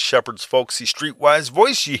 That's Shepard's folksy, streetwise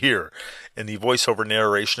voice you hear. And the voiceover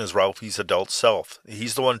narration is Ralphie's adult self.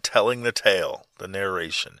 He's the one telling the tale, the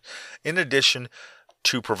narration. In addition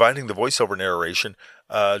to providing the voiceover narration,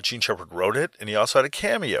 Gene Shepard wrote it, and he also had a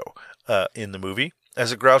cameo in the movie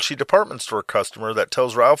as a grouchy department store customer that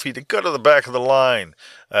tells Ralphie to go to the back of the line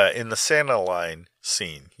in the Santa line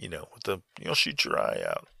scene, you know, with the "you'll shoot your eye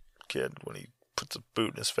out" kid when he puts a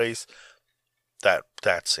boot in his face.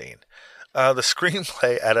 That scene. The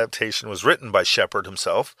screenplay adaptation was written by Shepard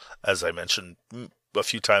himself, as I mentioned a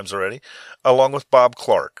few times already, along with Bob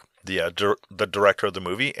Clark, the director of the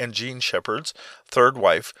movie, and Gene Shepard's third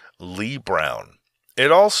wife, Lee Brown. It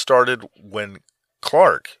all started when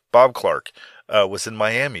Bob Clark, was in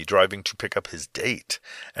Miami driving to pick up his date,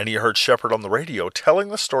 and he heard Shepard on the radio telling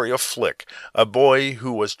the story of Flick, a boy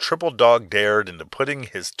who was triple dog dared into putting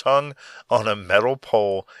his tongue on a metal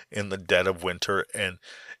pole in the dead of winter, and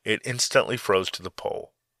it instantly froze to the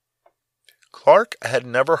pole. Clark had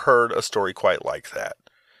never heard a story quite like that.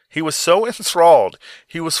 He was so enthralled,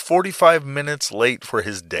 he was 45 minutes late for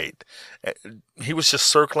his date. He was just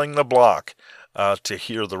circling the block to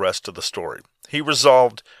hear the rest of the story. He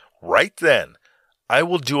resolved right then, I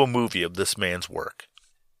will do a movie of this man's work.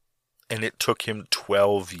 And it took him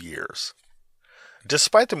 12 years.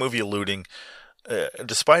 Despite the movie eluding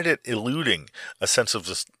a sense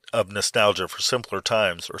of nostalgia for simpler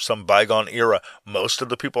times or some bygone era, most of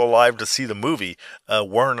the people alive to see the movie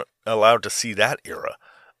weren't allowed to see that era.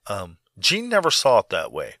 Gene never saw it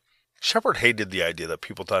that way. Shepard hated the idea that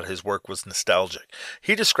people thought his work was nostalgic.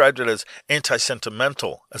 He described it as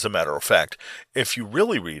anti-sentimental, as a matter of fact. If you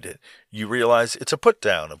really read it, you realize it's a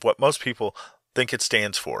put-down of what most people think it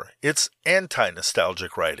stands for. It's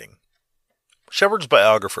anti-nostalgic writing. Shepard's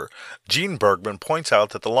biographer, Gene Bergman, points out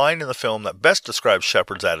that the line in the film that best describes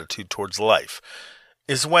Shepard's attitude towards life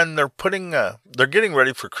is when they're getting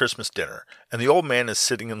ready for Christmas dinner, and the old man is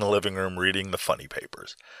sitting in the living room reading the funny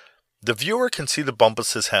papers. The viewer can see the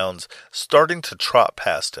Bumpus's hounds starting to trot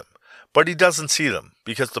past him, but he doesn't see them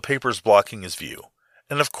because the paper's blocking his view.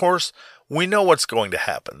 And of course, we know what's going to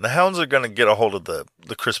happen. The hounds are going to get a hold of the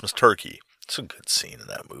Christmas turkey. It's a good scene in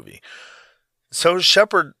that movie. So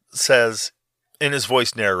Shepard says in his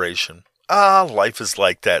voice narration, life is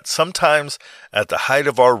like that. Sometimes at the height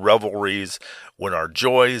of our revelries, when our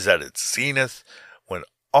joy is at its zenith, when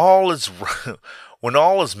all is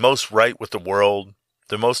most right with the world,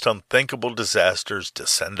 the most unthinkable disasters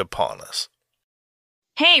descend upon us.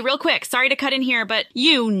 Hey, real quick, sorry to cut in here, but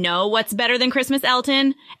you know what's better than Christmas,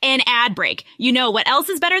 Elton? An ad break. You know what else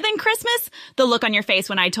is better than Christmas? The look on your face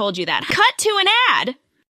when I told you that. Cut to an ad!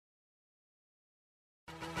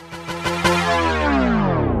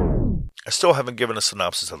 I still haven't given a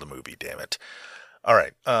synopsis of the movie, damn it.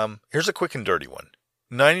 Alright, here's a quick and dirty one.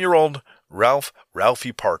 9-year-old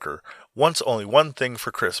Ralphie Parker wants only one thing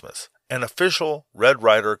for Christmas. An official Red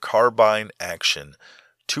Ryder carbine action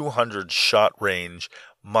 200 shot range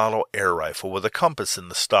model air rifle with a compass in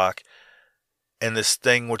the stock and this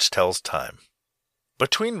thing which tells time.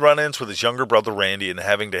 Between run-ins with his younger brother Randy and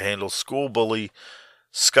having to handle school bully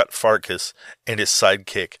Scut Farkas and his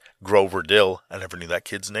sidekick Grover Dill, I never knew that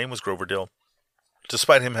kid's name was Grover Dill.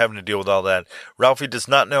 Despite him having to deal with all that, Ralphie does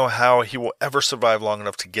not know how he will ever survive long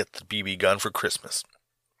enough to get the BB gun for Christmas.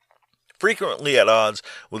 Frequently at odds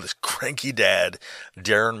with his cranky dad,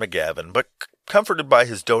 Darren McGavin, but comforted by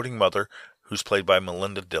his doting mother, who's played by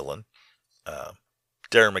Melinda Dillon.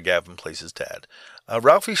 Darren McGavin plays his dad.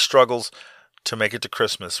 Ralphie struggles to make it to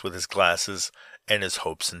Christmas with his glasses and his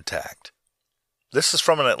hopes intact. This is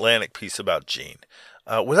from an Atlantic piece about Gene.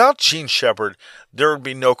 Without Gene Shepard, there would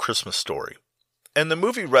be no Christmas Story. And the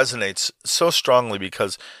movie resonates so strongly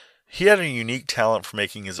because he had a unique talent for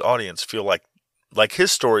making his audience feel like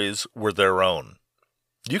his stories were their own.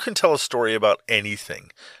 You can tell a story about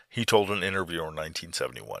anything, he told an interviewer in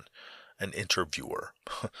 1971. An interviewer.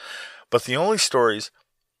 But the only stories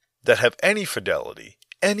that have any fidelity,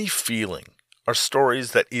 any feeling, are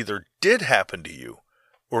stories that either did happen to you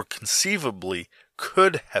or conceivably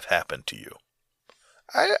could have happened to you.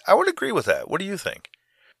 I would agree with that. What do you think?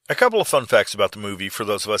 A couple of fun facts about the movie for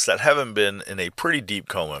those of us that haven't been in a pretty deep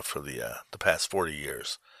coma for the past 40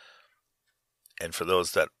 years. And for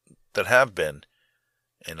those that have been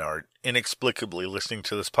and are inexplicably listening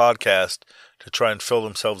to this podcast to try and fill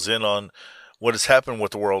themselves in on what has happened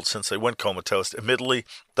with the world since they went comatose, admittedly,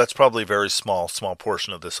 that's probably a very small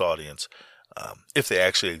portion of this audience, if they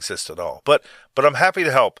actually exist at all. But I'm happy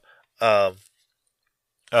to help. I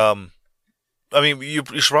mean, you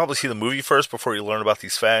should probably see the movie first before you learn about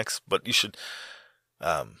these facts, but you should,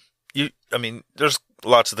 there's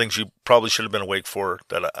lots of things you probably should have been awake for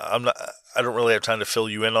that I don't really have time to fill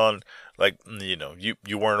you in on. Like,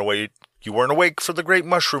 you weren't awake for the Great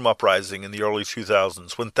Mushroom Uprising in the early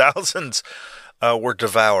 2000s when thousands were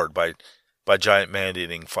devoured by giant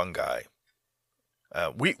man-eating fungi.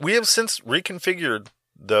 We have since reconfigured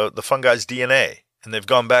the fungi's DNA, and they've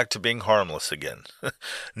gone back to being harmless again.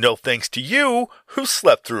 No thanks to you, who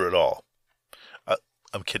slept through it all.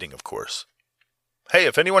 I'm kidding, of course. Hey,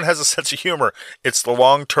 if anyone has a sense of humor, it's the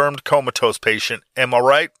long-term comatose patient. Am I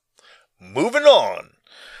right? Moving on.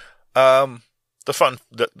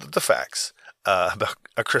 The facts about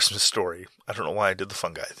A Christmas Story. I don't know why I did the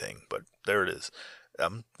fungi thing, but there it is.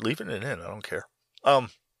 I'm leaving it in. I don't care. Fun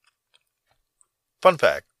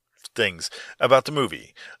fact things about the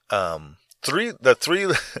movie. Three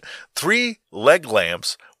leg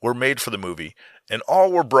lamps were made for the movie, and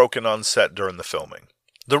all were broken on set during the filming.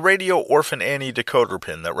 The Radio Orphan Annie decoder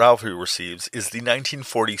pin that Ralphie receives is the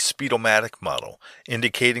 1940 Speedomatic model,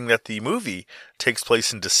 indicating that the movie takes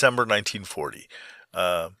place in December 1940.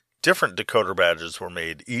 Different decoder badges were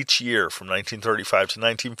made each year from 1935 to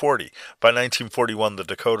 1940. By 1941, the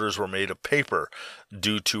decoders were made of paper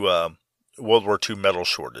due to World War II metal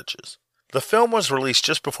shortages. The film was released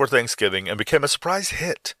just before Thanksgiving and became a surprise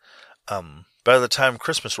hit. By the time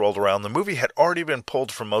Christmas rolled around, the movie had already been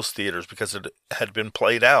pulled from most theaters because it had been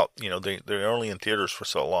played out. They're only in theaters for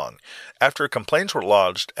so long. After complaints were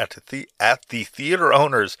lodged at the theater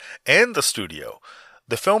owners and the studio,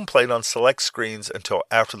 the film played on select screens until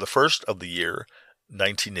after the first of the year,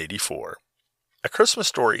 1984. A Christmas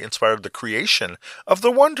Story inspired the creation of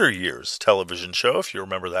the Wonder Years television show, if you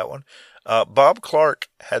remember that one. Bob Clark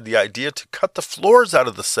had the idea to cut the floors out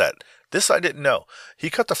of the set. This I didn't know. He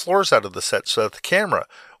cut the floors out of the set so that the camera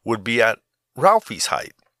would be at Ralphie's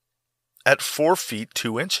height, at 4 feet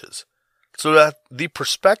 2 inches, so that the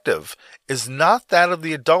perspective is not that of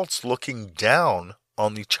the adults looking down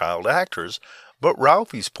on the child actors, but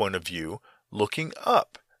Ralphie's point of view looking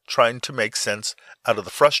up, trying to make sense out of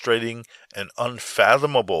the frustrating and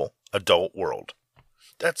unfathomable adult world.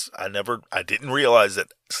 I didn't realize that,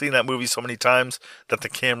 seeing that movie so many times, that the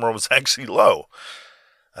camera was actually low.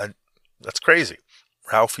 That's crazy.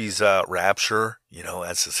 Ralphie's rapture,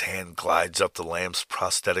 as his hand glides up the lamp's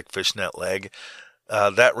prosthetic fishnet leg,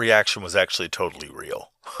 that reaction was actually totally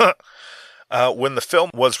real. When the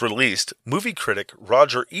film was released, movie critic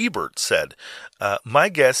Roger Ebert said, "My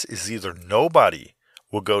guess is either nobody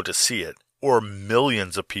will go to see it or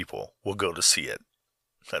millions of people will go to see it."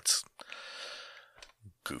 That's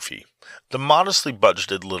goofy. The modestly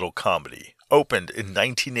budgeted little comedy opened in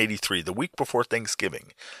 1983, the week before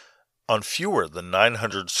Thanksgiving, on fewer than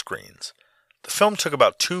 900 screens. The film took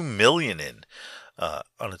about $2 million in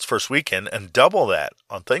on its first weekend and double that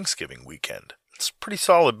on Thanksgiving weekend. It's pretty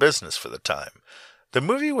solid business for the time. The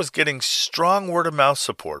movie was getting strong word-of-mouth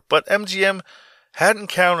support, but MGM hadn't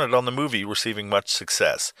counted on the movie receiving much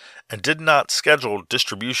success and did not schedule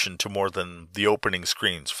distribution to more than the opening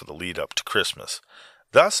screens for the lead-up to Christmas.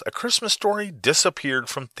 Thus, A Christmas Story disappeared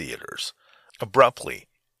from theaters, abruptly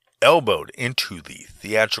elbowed into the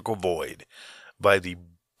theatrical void by the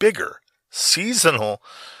bigger seasonal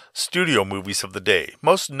studio movies of the day,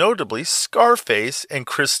 most notably Scarface and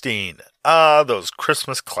Christine. Those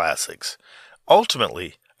Christmas classics.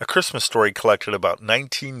 Ultimately, A Christmas Story collected about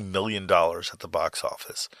 $19 million at the box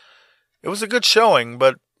office. It was a good showing,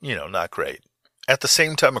 but, not great. At the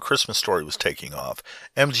same time A Christmas Story was taking off,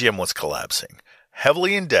 MGM was collapsing.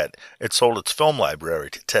 Heavily in debt, it sold its film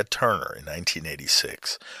library to Ted Turner in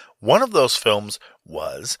 1986. One of those films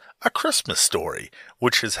was A Christmas Story,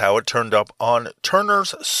 which is how it turned up on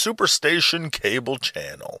Turner's Superstation cable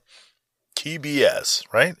channel. TBS,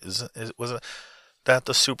 right? Was that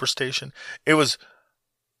the Superstation? It was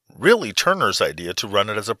really Turner's idea to run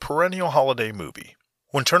it as a perennial holiday movie.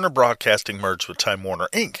 When Turner Broadcasting merged with Time Warner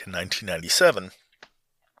Inc. in 1997,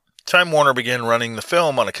 Time Warner began running the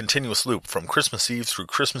film on a continuous loop from Christmas Eve through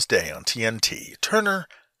Christmas Day on TNT. Turner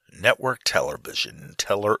Network Television.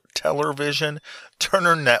 Turner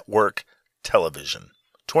Network Television.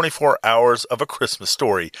 24 hours of A Christmas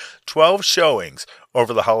Story. 12 showings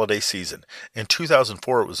over the holiday season. In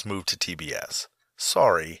 2004, it was moved to TBS.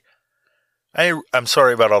 Sorry. I'm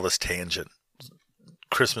sorry about all this tangent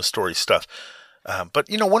Christmas Story stuff. But,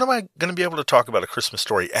 when am I going to be able to talk about A Christmas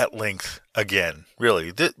Story at length again?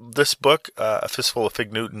 Really, this book, A Fistful of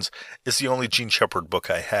Fig Newtons, is the only Gene Shepard book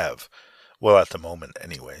I have. Well, at the moment,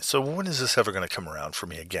 anyway. So when is this ever going to come around for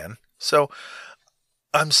me again? So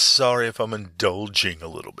I'm sorry if I'm indulging a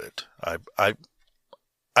little bit. I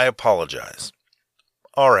apologize.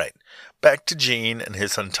 All right, back to Gene and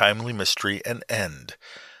his untimely mystery and end.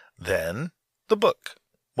 Then the book.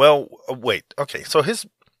 Well, wait. Okay, so his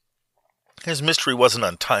mystery wasn't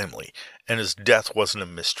untimely, and his death wasn't a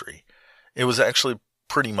mystery. It was actually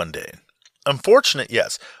pretty mundane. Unfortunate,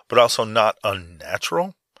 yes, but also not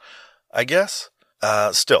unnatural, I guess.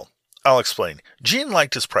 Still, I'll explain. Gene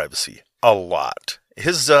liked his privacy a lot.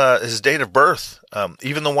 His date of birth,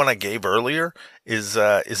 even the one I gave earlier, is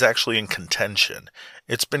actually in contention.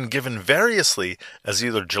 It's been given variously as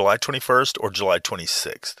either July 21st or July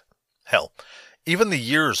 26th. Hell, even the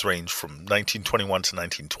years range from 1921 to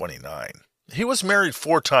 1929. He was married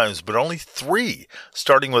 4 times, but only 3,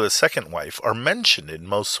 starting with his second wife, are mentioned in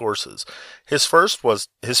most sources. His first wife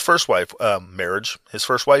marriage. His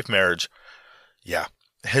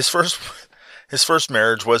first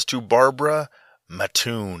marriage was to Barbara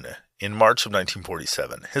Mattoon in March of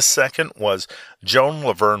 1947. His second was Joan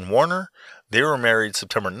Laverne Warner. They were married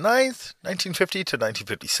September 9th, 1950 to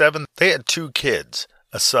 1957. They had 2 kids,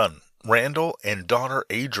 a son, Randall, and daughter,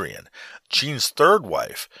 Adrian. Gene's third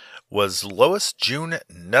wife was Lois June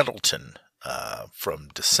Nettleton from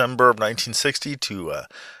December of 1960 to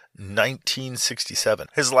 1967.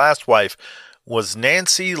 His last wife was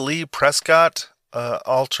Nancy Lee Prescott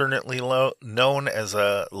alternately known as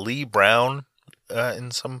Lee Brown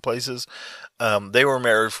in some places. They were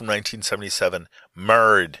married from 1977.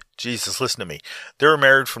 Married. Jesus, listen to me. They were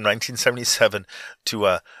married from 1977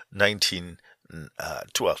 to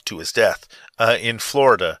to his death in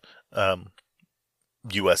Florida,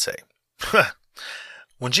 USA.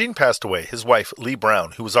 When Gene passed away, his wife, Lee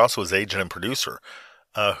Brown, who was also his agent and producer,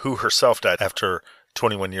 who herself died after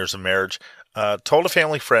 21 years of marriage, told a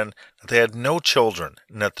family friend that they had no children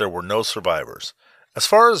and that there were no survivors. As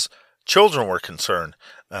far as children were concerned,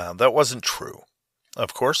 that wasn't true,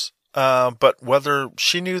 of course. But whether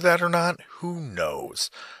she knew that or not, who knows?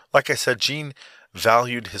 Like I said, Gene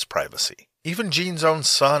valued his privacy. Even Gene's own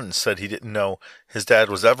son said he didn't know his dad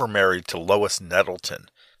was ever married to Lois Nettleton.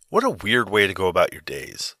 What a weird way to go about your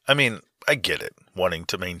days. I mean, I get it, wanting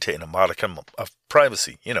to maintain a modicum of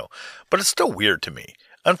privacy, but it's still weird to me.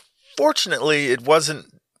 Unfortunately, it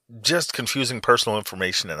wasn't just confusing personal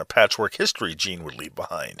information and a patchwork history Gene would leave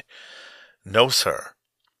behind. No, sir.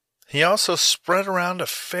 He also spread around a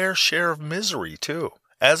fair share of misery, too.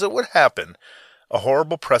 As it would happen, a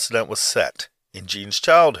horrible precedent was set in Gene's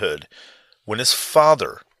childhood when his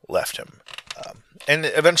father left him, and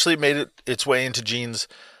eventually made its way into Gene's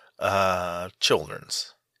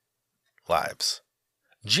children's lives.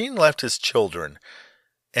 Gene left his children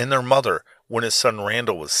and their mother when his son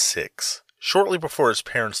Randall was 6, shortly before his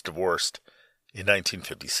parents divorced in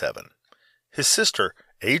 1957. His sister,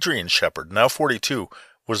 Adrian Shepard, now 42,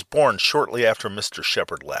 was born shortly after Mr.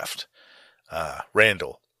 Shepard left.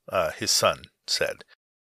 Randall, his son, said,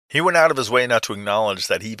 "He went out of his way not to acknowledge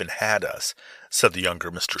that he even had us," said the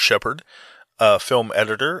younger Mr. Shepard, a film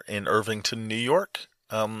editor in Irvington, New York,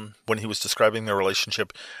 when he was describing their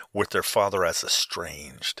relationship with their father as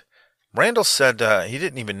estranged. Randall said he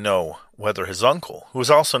didn't even know whether his uncle, who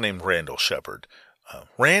was also named Randall Shepard,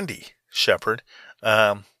 Randy Shepard,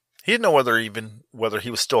 he didn't know whether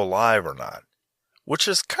he was still alive or not, which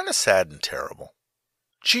is kind of sad and terrible.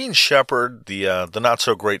 Gene Shepard, the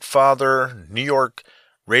not-so-great father, New York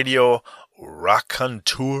radio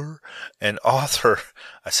raconteur, and author,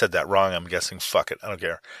 I said that wrong, I'm guessing, fuck it, I don't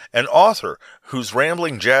care, an author whose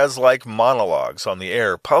rambling jazz-like monologues on the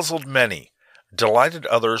air puzzled many, delighted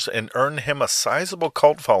others, and earned him a sizable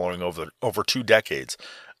cult following over 2 decades.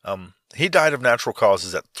 He died of natural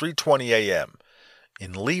causes at 3:20 a.m.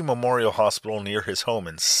 in Lee Memorial Hospital near his home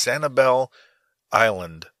in Sanibel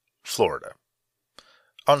Island, Florida,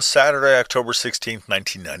 on Saturday, October 16,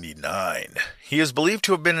 1999. He is believed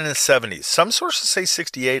to have been in his 70s. Some sources say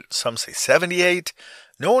 68, some say 78.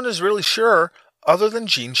 No one is really sure other than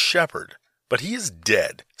Gene Shepard. But he is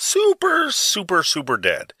dead. Super, super, super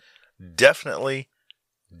dead. Definitely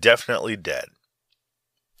dead.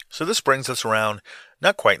 So this brings us around,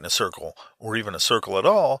 not quite in a circle, or even a circle at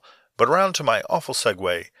all, but around to my awful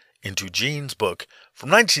segue into Gene's book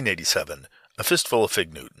from 1987, A Fistful of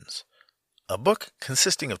Fig Newtons. A book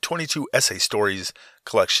consisting of 22 essay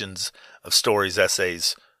collections of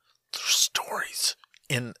essays,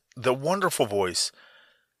 in the wonderful voice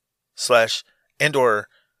 /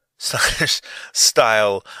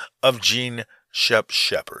 style of Gene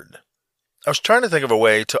Shepard. I was trying to think of a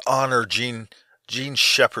way to honor Gene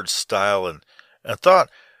Shepard's style, and I thought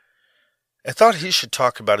he should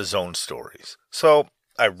talk about his own stories. So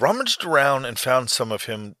I rummaged around and found some of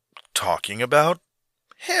him talking about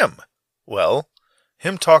him. Well,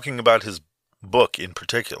 him talking about his book in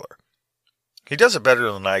particular. He does it better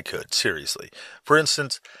than I could, seriously. For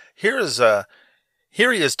instance, here he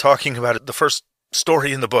is talking about the first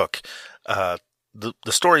story in the book. The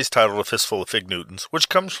story is titled A Fistful of Fig Newtons, which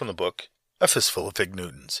comes from the book A Fistful of Fig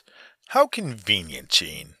Newtons. How convenient,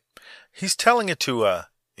 Gene. He's telling it to,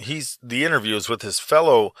 the interview is with his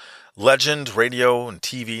fellow legend, radio and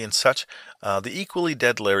TV and such, the equally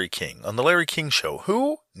dead Larry King, on The Larry King Show,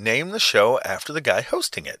 who named the show after the guy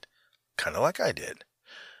hosting it, kind of like I did.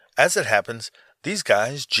 As it happens, these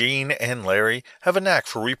guys, Gene and Larry, have a knack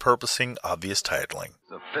for repurposing obvious titling.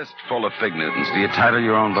 A Fistful of Fig Newtons. Do you title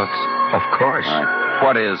your own books? Of course. All right.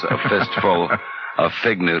 What is A Fistful of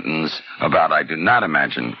Fig Newtons about? I do not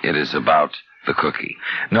imagine it is about the cookie.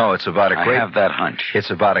 No, it's about I have that hunch. It's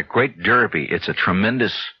about a great derby. It's a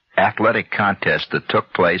tremendous athletic contest that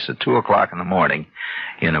took place at 2 o'clock in the morning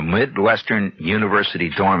in a Midwestern University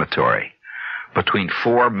dormitory between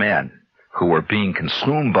 4 men who were being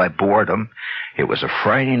consumed by boredom. It was a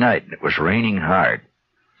Friday night, and it was raining hard.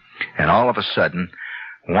 And all of a sudden,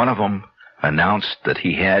 one of them announced that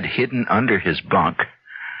he had hidden under his bunk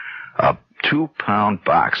a 2-pound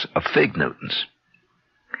box of Fig Newtons.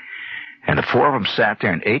 And the 4 of them sat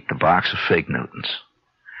there and ate the box of Fig Newtons.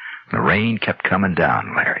 The rain kept coming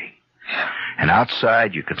down, Larry. And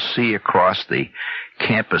outside, you could see across the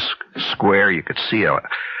campus square, you could see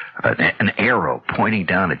an arrow pointing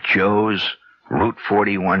down at Joe's Route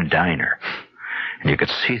 41 diner. And you could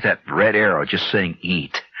see that red arrow just saying,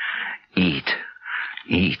 eat, eat,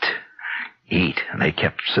 eat, eat. And they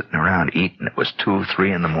kept sitting around eating. It was 2,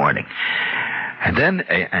 3 in the morning. And then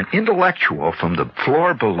an intellectual from the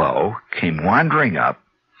floor below came wandering up,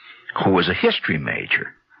 who was a history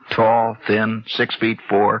major. Tall, thin,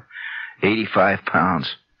 6'4", 85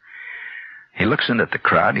 pounds. He looks in at the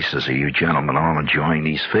crowd. He says, "Are you gentlemen all enjoying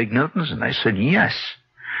these fig Newtons?" And I said, "Yes."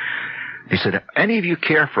 He said, "Any of you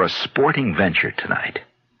care for a sporting venture tonight?"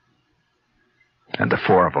 And the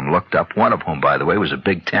 4 of them looked up, one of whom, by the way, was a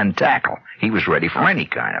Big Ten tackle. He was ready for any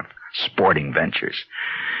kind of sporting ventures.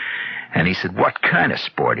 And he said, "What kind of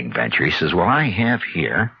sporting venture?" He says, "Well, I have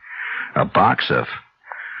here a box of,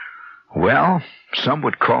 well, some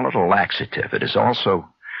would call it a laxative. It is also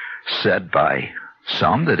said by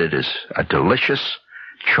some that it is a delicious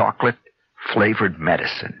chocolate-flavored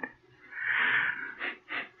medicine.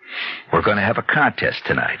 We're going to have a contest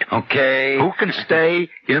tonight. Okay. Who can stay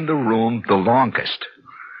in the room the longest?"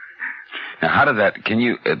 Now, how did that, can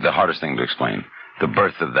you, the hardest thing to explain, the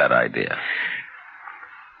birth of that idea?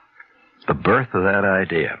 The birth of that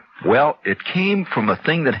idea. Well, it came from a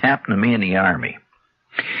thing that happened to me in the Army.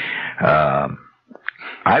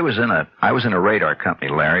 I was in a radar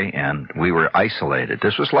company, Larry, and we were isolated.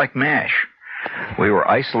 This was like MASH. We were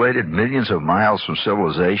isolated millions of miles from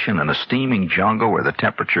civilization in a steaming jungle where the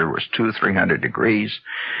temperature was 200-300 degrees,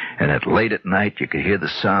 and late at night you could hear the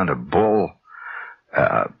sound of bull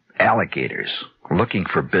alligators looking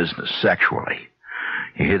for business sexually.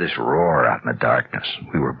 You hear this roar out in the darkness.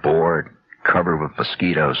 We were bored, covered with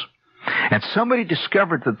mosquitoes. And somebody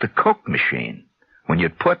discovered that the Coke machine, when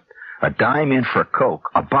you'd put a dime in for a Coke,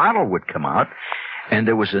 a bottle would come out, and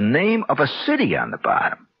there was a name of a city on the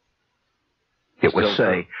bottom. It would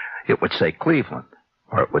say Cleveland,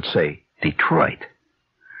 or it would say Detroit.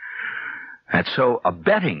 And so a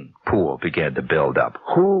betting pool began to build up.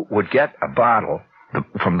 Who would get a bottle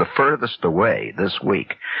from the furthest away this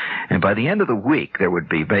week? And by the end of the week, there would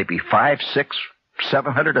be maybe $500, $600,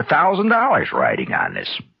 $700, $1,000 riding on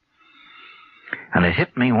this. And it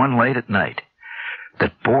hit me one late at night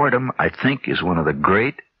that boredom, I think, is one of the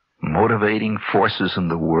great motivating forces in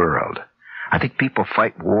the world. I think people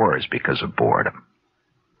fight wars because of boredom.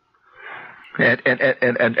 And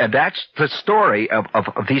that's the story of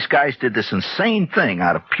these guys did this insane thing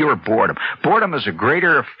out of pure boredom. Boredom is a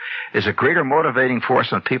greater motivating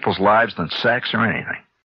force in people's lives than sex or anything.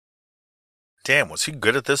 Damn, was he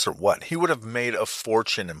good at this or what? He would have made a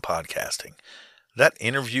fortune in podcasting. That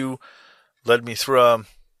interview led me through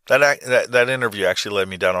that interview actually led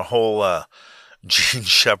me down a whole Gene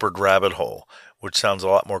Shepard rabbit hole, which sounds a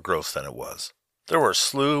lot more gross than it was. There were a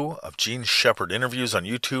slew of Gene Shepard interviews on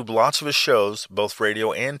YouTube, lots of his shows, both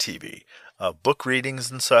radio and TV, book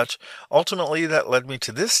readings and such. Ultimately, that led me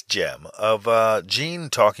to this gem of Gene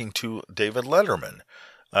talking to David Letterman.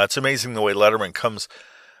 It's amazing the way Letterman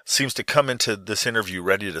seems to come into this interview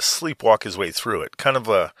ready to sleepwalk his way through it. Kind of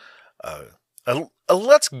a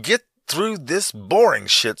let's get through this boring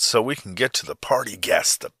shit so we can get to the party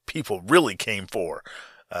guests the people really came for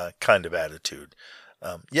kind of attitude.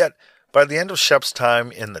 Yet, by the end of Shep's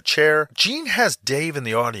time in the chair, Gene has Dave in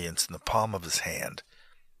the audience in the palm of his hand.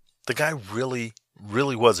 The guy really,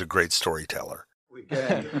 really was a great storyteller.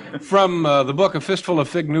 From the book A Fistful of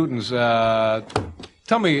Fig Newtons,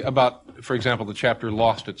 tell me about, for example, the chapter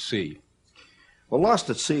Lost at Sea. Well, Lost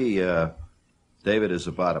at Sea, David, is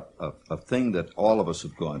about a thing that all of us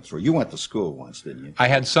have gone through. You went to school once, didn't you? I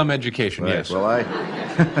had some education, right. Yes. Well,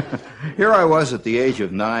 here I was at the age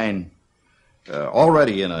of 9,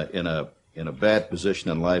 already in a bad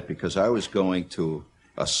position in life because I was going to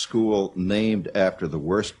a school named after the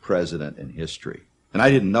worst president in history. And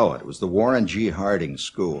I didn't know it. It was the Warren G. Harding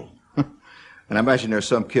School. And I imagine there's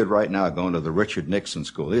some kid right now going to the Richard Nixon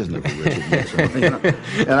School. Isn't it, Richard Nixon? You know?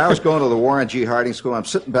 And I was going to the Warren G. Harding School. I'm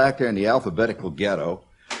sitting back there in the alphabetical ghetto,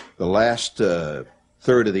 the last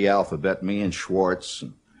third of the alphabet, me and Schwartz,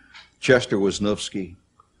 and Chester Wisniewski,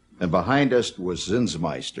 and behind us was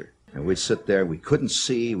Zinsmeister. And we'd sit there. We couldn't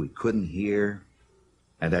see. We couldn't hear.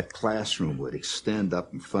 And that classroom would extend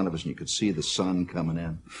up in front of us, and you could see the sun coming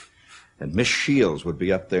in. And Miss Shields would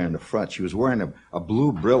be up there in the front. She was wearing a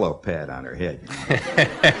blue Brillo pad on her head. You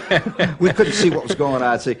know? We couldn't see what was going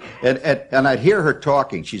on. And I'd hear her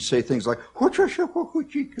talking. She'd say things like, and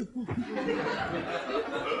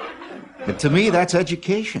to me, that's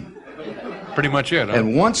education. Pretty much it, huh?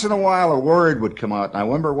 And once in a while, a word would come out. And I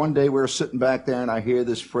remember one day we were sitting back there, and I hear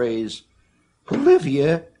this phrase,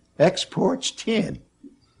 Olivia, exports tin.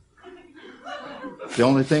 The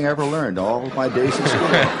only thing I ever learned all of my days in school.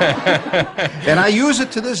 And I use it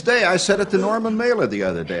to this day. I said it to Norman Mailer the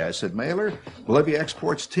other day. I said, Mailer, Bolivia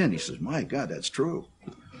exports tin. He says, my God, that's true.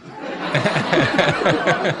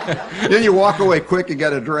 Then you walk away quick and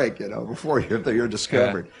get a drink, before you're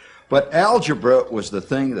discovered. Yeah. But algebra was the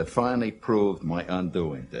thing that finally proved my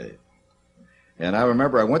undoing, Dave. And I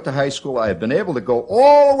remember I went to high school. I had been able to go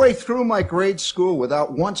all the way through my grade school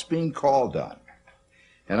without once being called on.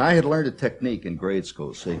 And I had learned a technique in grade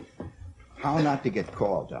school, see, how not to get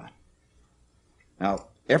called on. Now,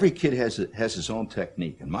 every kid has his own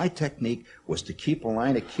technique, and my technique was to keep a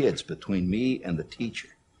line of kids between me and the teacher.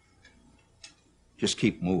 Just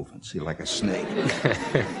keep moving, see, like a snake.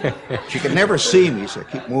 She could never see me, so I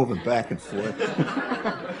keep moving back and forth.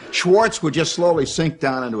 Schwartz would just slowly sink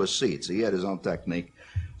down into his seat, so he had his own technique.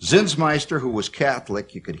 Zinsmeister, who was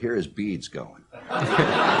Catholic, you could hear his beads going.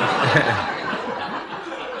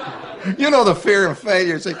 You know the fear of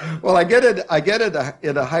failure. See, well, I get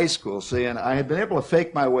into high school, see, and I had been able to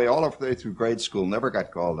fake my way all the way through grade school, never got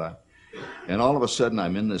called on. And all of a sudden,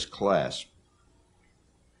 I'm in this class,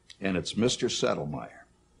 and it's Mr. Settlemeyer,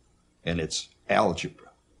 and it's algebra.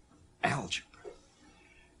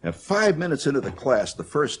 And 5 minutes into the class, the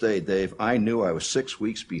first day, Dave, I knew I was 6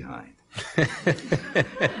 weeks behind.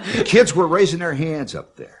 The kids were raising their hands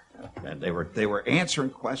up there, and they were answering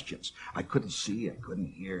questions. I couldn't see, I couldn't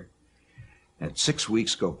hear. And 6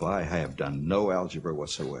 weeks go by, I have done no algebra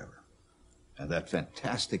whatsoever. And that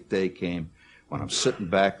fantastic day came when I'm sitting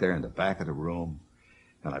back there in the back of the room,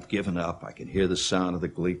 and I've given up. I can hear the sound of the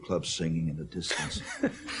glee club singing in the distance.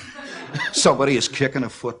 Somebody is kicking a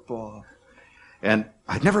football. And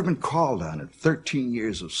I'd never been called on in 13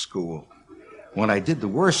 years of school. When I did the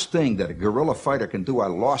worst thing that a guerrilla fighter can do, I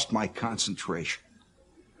lost my concentration.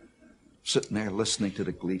 Sitting there listening to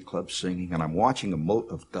the glee club singing, and I'm watching a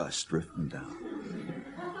mote of dust drifting down.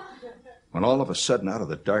 When all of a sudden, out of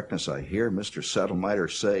the darkness, I hear Mr.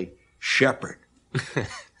 Settlemeyer say, Shepherd.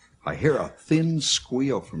 I hear a thin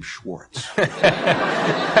squeal from Schwartz.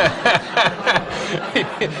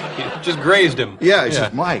 Just grazed him. Yeah, he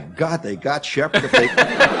says, my God, they got Shepherd.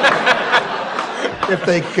 If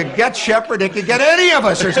they could get Shepherd, they could get any of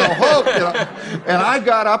us. There's no hope, And I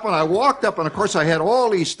got up and I walked up, and of course I had all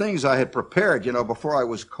these things I had prepared, before I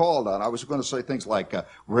was called on. I was going to say things like,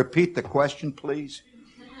 repeat the question, please.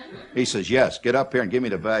 He says, yes, get up here and give me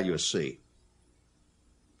the value of C.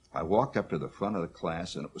 I walked up to the front of the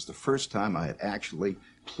class, and it was the first time I had actually,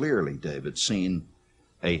 clearly, David, seen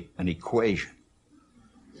an equation.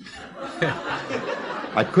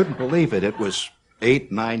 I couldn't believe it. It was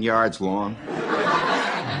 8-9 yards long.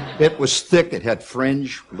 It was thick. It had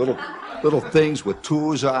fringe, little things with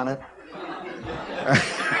twos on it.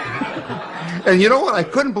 And you know what? I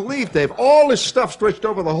couldn't believe, Dave. All this stuff stretched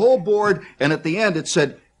over the whole board, and at the end it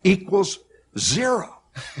said equals 0.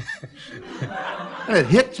 And it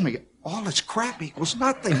hit me. All this crap equals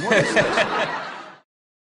nothing. What is this?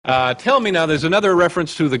 Tell me now, there's another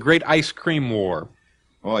reference to the Great Ice Cream War.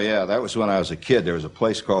 Oh, yeah, that was when I was a kid. There was a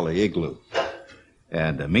place called the Igloo.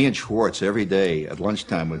 And me and Schwartz, every day at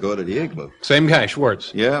lunchtime, would go to the Igloo. Same guy,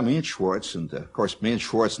 Schwartz. Yeah, me and Schwartz. And, of course, me and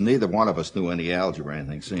Schwartz, neither one of us knew any algebra or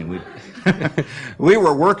anything. See, we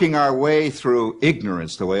were working our way through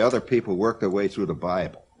ignorance the way other people work their way through the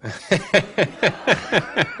Bible.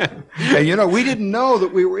 And, we didn't know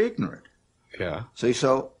that we were ignorant. Yeah. See,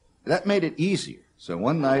 so that made it easier. So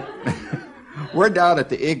one night... We're down at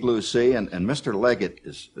the Igloo, see, and Mr. Leggett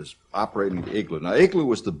is operating the Igloo. Now, Igloo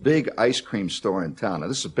was the big ice cream store in town. Now,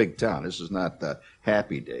 this is a big town. This is not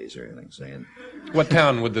Happy Days or anything, see. And what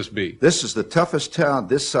town would this be? This is the toughest town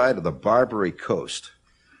this side of the Barbary Coast.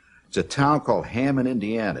 It's a town called Hammond,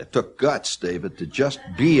 Indiana. It took guts, David, to just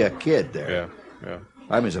be a kid there. Yeah.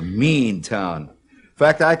 I mean, it's a mean town. In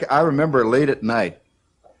fact, I remember late at night,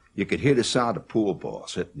 you could hear the sound of pool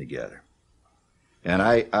balls hitting together. And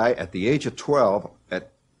I, at the age of 12,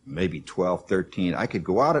 at maybe 12, 13, I could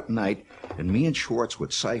go out at night, and me and Schwartz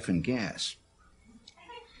would siphon gas.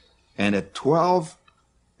 And at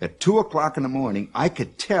 2 o'clock in the morning, I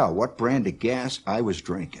could tell what brand of gas I was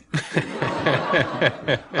drinking.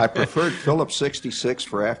 I preferred Phillips 66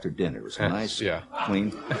 for after dinner. It was nice,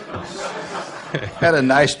 clean. Had a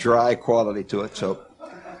nice dry quality to it. So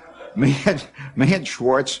me and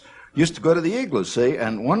Schwartz used to go to the Igloo, see,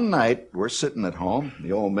 and one night we're sitting at home.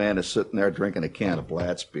 The old man is sitting there drinking a can of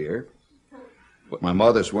Blatt's beer. My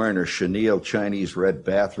mother's wearing her chenille Chinese red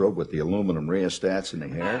bathrobe with the aluminum rheostats in the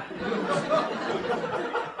hair.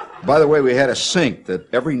 By the way, we had a sink that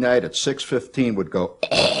every night at 6:15 would go.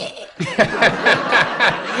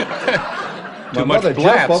 My much mother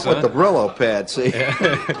Blatz, jumped up huh? with the Brillo pad, see?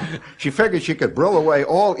 She figured she could Brill away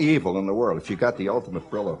all evil in the world if she got the ultimate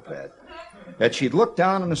Brillo pad. And she'd look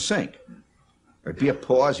down in the sink. There'd be a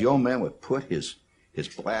pause. The old man would put his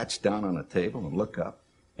Blatz down on the table and look up.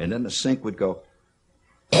 And then the sink would go.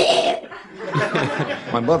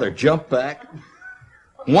 My mother jumped back.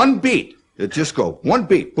 One beat. It'd just go one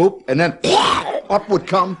beat, boop, and then up would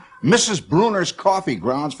come Mrs. Bruner's coffee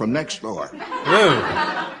grounds from next door.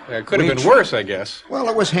 It could have been worse, I guess. Well,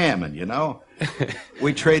 it was Hammond, you know.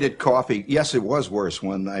 We traded coffee. Yes, it was worse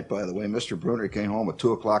one night, by the way. Mr. Bruner came home at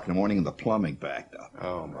 2 o'clock in the morning and the plumbing backed up.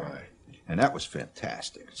 Oh, my. And that was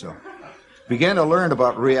fantastic. So began to learn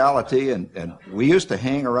about reality, and we used to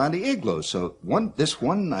hang around the igloo. So this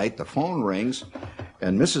one night, the phone rings,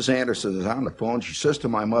 and Mrs. Anderson is on the phone. She says to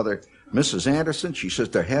my mother, Mrs. Anderson, she says,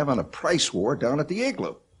 they're having a price war down at the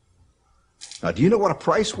igloo. Now, do you know what a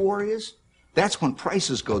price war is? That's when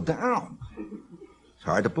prices go down. It's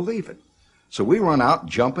hard to believe it. So we run out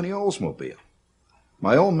and jump in the Oldsmobile.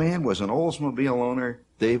 My old man was an Oldsmobile owner,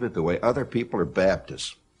 David, the way other people are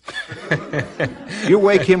Baptists. You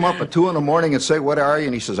wake him up at 2 in the morning and say, what are you?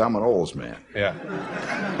 And he says, I'm an Olds man. Yeah.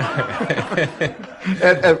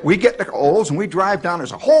 And we get to Olds and we drive down.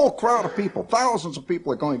 There's a whole crowd of people. Thousands of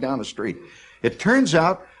people are going down the street. It turns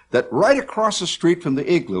out that right across the street from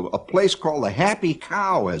the igloo, a place called the Happy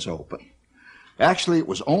Cow has opened. Actually, it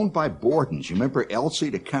was owned by Borden's. You remember Elsie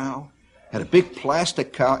the cow? Had a big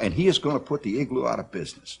plastic cow, and he is going to put the igloo out of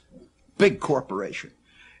business. Big corporation.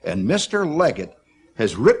 And Mr. Leggett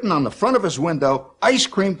has written on the front of his window, ice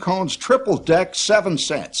cream cones, triple deck, 7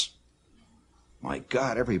 cents. My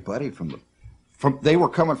God, everybody they were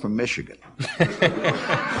coming from Michigan.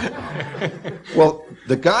 Well,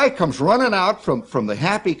 the guy comes running out from the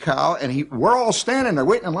Happy Cow, and we're all standing there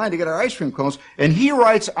waiting in line to get our ice cream cones, and he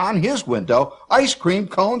writes on his window, ice cream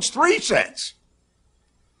cones, 3 cents.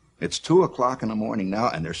 It's 2 o'clock in the morning now,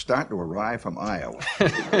 and they're starting to arrive from Iowa.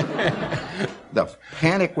 The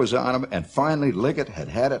panic was on him, and finally Liggett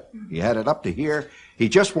had it. He had it up to here. He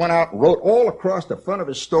just went out and wrote all across the front of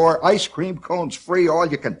his store, ice cream cones free, all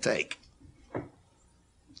you can take.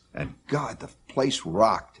 And God, the place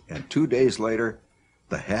rocked. And 2 days later,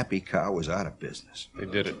 the Happy Cow was out of business. They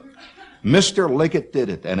did it. Mr. Liggett did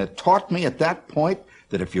it. And it taught me at that point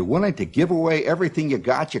that if you're willing to give away everything you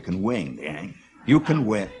got, you can win, gang. You can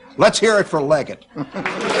win. Let's hear it for Leggett.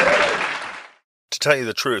 To tell you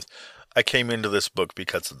the truth, I came into this book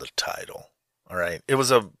because of the title. All right. It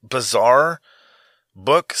was a bizarre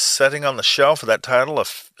book sitting on the shelf with that title,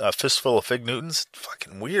 A Fistful of Fig Newtons.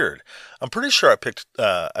 Fucking weird. I'm pretty sure I picked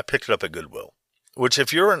it up at Goodwill, which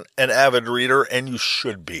if you're an avid reader, and you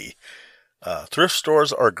should be, thrift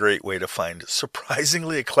stores are a great way to find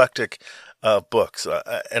surprisingly eclectic books,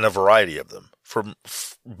 and a variety of them from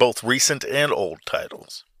both recent and old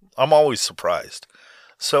titles. I'm always surprised.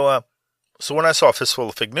 So when I saw Fistful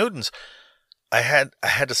of Fig Newtons, I had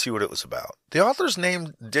to see what it was about. The author's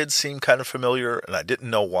name did seem kind of familiar, and I didn't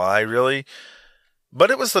know why, really. But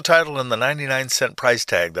it was the title and the 99-cent price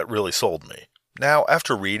tag that really sold me. Now,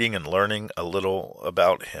 after reading and learning a little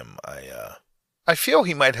about him, I feel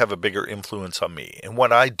he might have a bigger influence on me and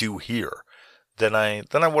what I do here than I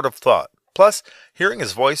would have thought. Plus, hearing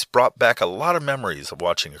his voice brought back a lot of memories of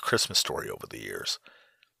watching A Christmas Story over the years.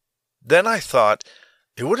 Then I thought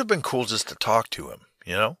it would have been cool just to talk to him,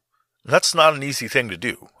 you know? That's not an easy thing to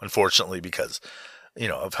do, unfortunately, because,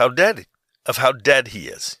 of how dead he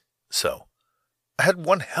is. So, I had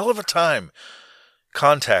one hell of a time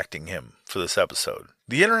contacting him for this episode.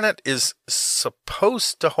 The internet is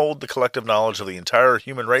supposed to hold the collective knowledge of the entire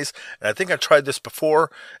human race, and I think I tried this before,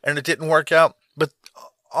 and it didn't work out, but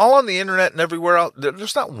all on the internet and everywhere else,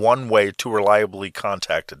 there's not one way to reliably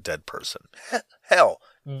contact a dead person. Hell,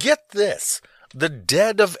 get this, the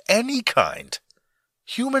dead of any kind.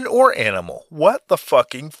 Human or animal. What the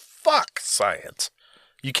fucking fuck, science?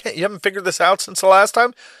 You haven't figured this out since the last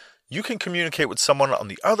time? You can communicate with someone on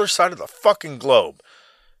the other side of the fucking globe,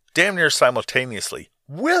 damn near simultaneously,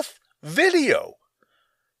 with video.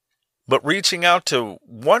 But reaching out to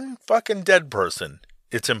one fucking dead person,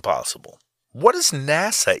 it's impossible. What is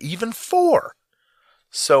NASA even for?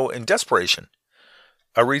 So, in desperation,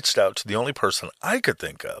 I reached out to the only person I could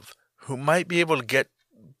think of who might be able to get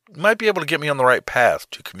me on the right path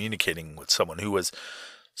to communicating with someone who was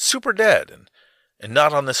super dead and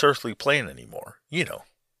not on this earthly plane anymore.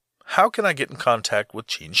 How can I get in contact with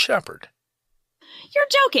Gene Shepherd? You're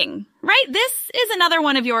joking, right? This is another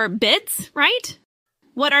one of your bits, right?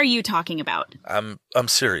 What are you talking about? I'm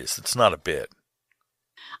serious. It's not a bit.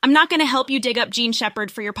 I'm not going to help you dig up Gene Shepherd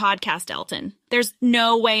for your podcast, Elton. There's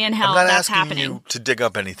no way in hell that's happening. I'm not asking you to dig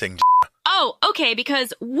up anything. Oh, okay,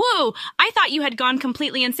 because, whoa, I thought you had gone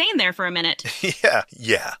completely insane there for a minute.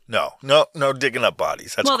 Yeah. No digging up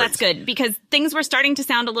bodies. That's well, crazy. That's good, because things were starting to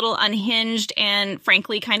sound a little unhinged and,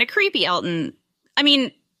 frankly, kind of creepy, Elton. I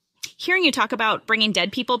mean, hearing you talk about bringing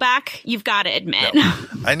dead people back, you've got to admit. No,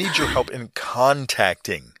 I need your help in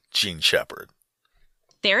contacting Gene Shepherd.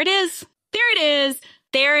 There it is.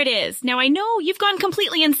 Now, I know you've gone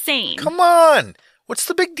completely insane. Come on. What's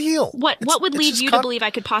the big deal? What would lead you to believe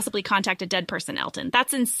I could possibly contact a dead person, Elton?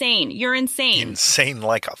 That's insane. You're insane. Insane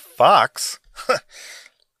like a fox?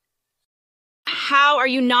 How are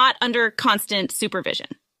you not under constant supervision?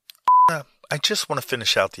 I just want to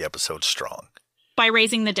finish out the episode strong. By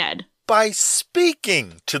raising the dead. By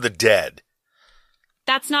speaking to the dead.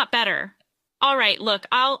 That's not better. All right, look,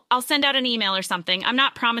 I'll send out an email or something. I'm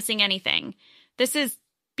not promising anything. This is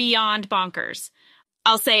beyond bonkers.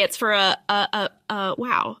 I'll say it's for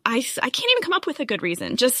wow. I can't even come up with a good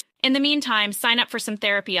reason. Just in the meantime, sign up for some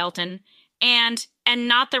therapy, Elton. And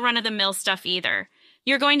not the run-of-the-mill stuff either.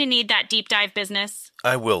 You're going to need that deep dive business.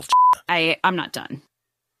 I will. I'm not done.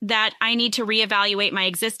 That I need to reevaluate my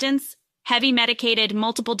existence. Heavy medicated,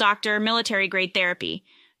 multiple doctor, military grade therapy.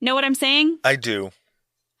 Know what I'm saying? I do.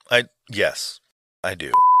 Yes, I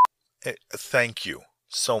do. Thank you.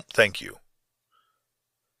 Thank you.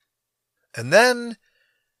 And then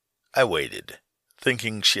I waited,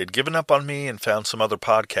 thinking she had given up on me and found some other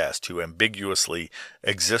podcast to ambiguously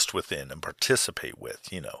exist within and participate with,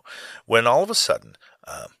 when all of a sudden...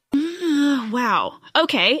 Wow.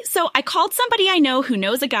 Okay, so I called somebody I know who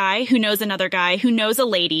knows a guy, who knows another guy, who knows a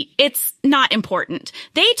lady. It's not important.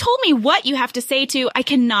 They told me what you have to say to, I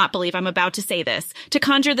cannot believe I'm about to say this, to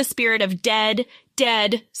conjure the spirit of dead,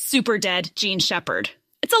 super dead Gene Shepherd.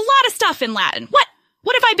 It's a lot of stuff in Latin. What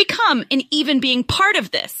have I become in even being part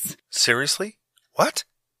of this? Seriously? What?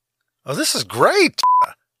 Oh, this is great!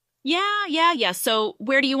 Yeah. So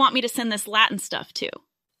where do you want me to send this Latin stuff to?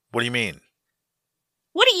 What do you mean?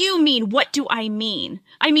 What do you mean, what do I mean?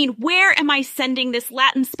 I mean, where am I sending this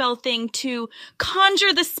Latin spell thing to?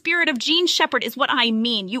 Conjure the spirit of Gene Shepherd is what I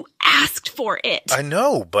mean. You asked for it. I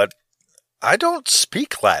know, but I don't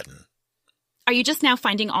speak Latin. Are you just now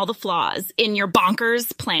finding all the flaws in your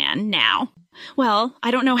bonkers plan now? Well,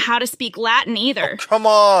 I don't know how to speak Latin either. Oh, come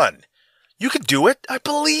on. You could do it. I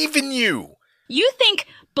believe in you. You think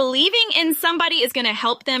believing in somebody is going to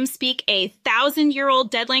help them speak a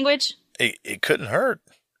 1,000-year-old dead language? It couldn't hurt.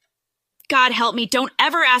 God help me. Don't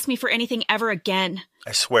ever ask me for anything ever again.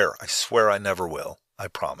 I swear I never will. I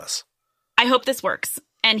promise. I hope this works,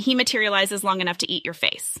 and he materializes long enough to eat your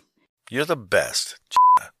face. You're the best.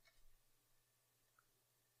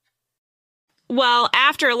 Well,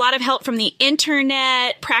 after a lot of help from the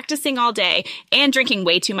internet, practicing all day, and drinking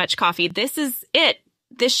way too much coffee, this is it.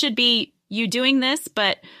 This should be you doing this,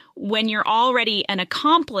 but when you're already an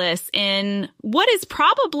accomplice in what is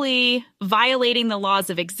probably violating the laws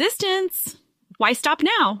of existence, why stop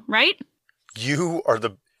now, right? You're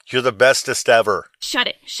the bestest ever. Shut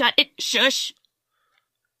it, shush.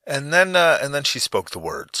 And then she spoke the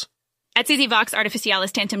words. Et sizi vox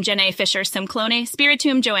artificialis tantum gene fisher sum clone,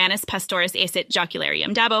 spiritum Joannis pastoris esit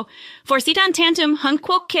jocularium dabo, forsitan tantum hunc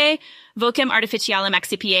quoque vocem artificialem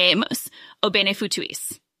accipiemus, o bene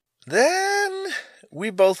futuis. Then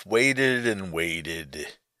we both waited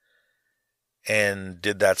and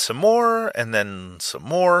did that some more, and then some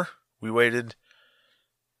more. We waited,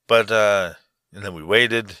 and then we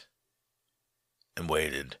waited and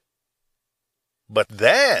waited. But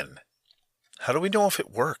then, how do we know if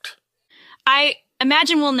it worked? I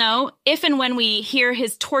imagine we'll know if and when we hear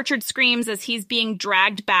his tortured screams as he's being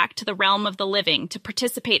dragged back to the realm of the living to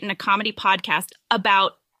participate in a comedy podcast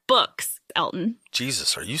about books, Elton.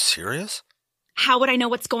 Jesus, are you serious? How would I know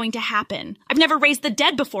what's going to happen? I've never raised the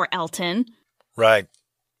dead before, Elton. Right.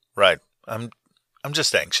 I'm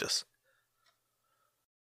just anxious.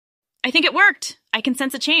 I think it worked. I can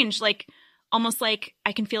sense a change, almost like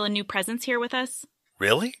I can feel a new presence here with us.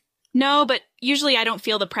 Really? No, but usually I don't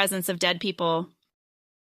feel the presence of dead people.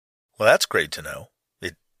 Well, that's great to know.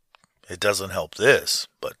 It doesn't help this,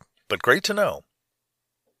 but great to know.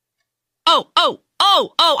 Oh,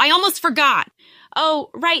 I almost forgot. Oh,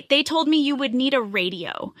 right, they told me you would need a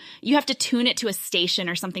radio. You have to tune it to a station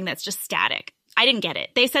or something that's just static. I didn't get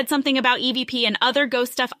it. They said something about EVP and other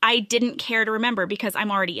ghost stuff I didn't care to remember because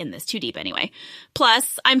I'm already in this too deep anyway.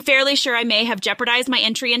 Plus, I'm fairly sure I may have jeopardized my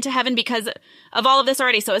entry into heaven because of all of this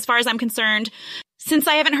already. So as far as I'm concerned, since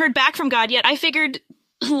I haven't heard back from God yet, I figured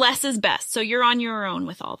less is best. So you're on your own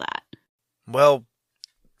with all that. Well,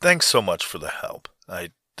 thanks so much for the help.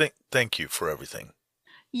 Thank you for everything.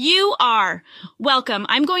 You are. Welcome.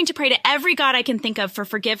 I'm going to pray to every god I can think of for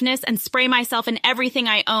forgiveness and spray myself and everything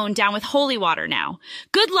I own down with holy water now.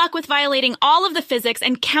 Good luck with violating all of the physics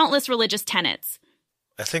and countless religious tenets.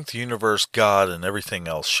 I think the universe, God, and everything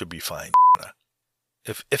else should be fine.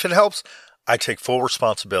 If it helps, I take full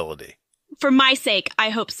responsibility. For my sake,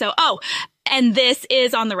 I hope so. Oh, and this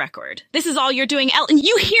is on the record. This is all you're doing, Elton.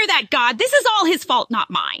 You hear that, God? This is all his fault, not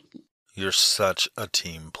mine. You're such a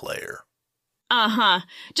team player. Uh-huh.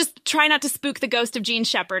 Just try not to spook the ghost of Gene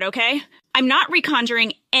Shepard, okay? I'm not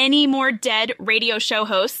reconjuring any more dead radio show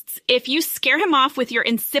hosts. If you scare him off with your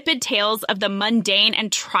insipid tales of the mundane and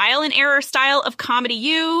trial and error style of comedy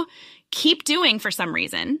you keep doing for some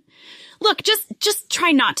reason. Look, just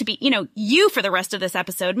try not to be, you for the rest of this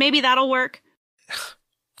episode. Maybe that'll work.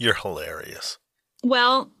 You're hilarious.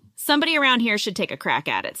 Well, somebody around here should take a crack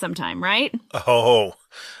at it sometime, right? Oh,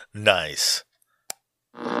 nice.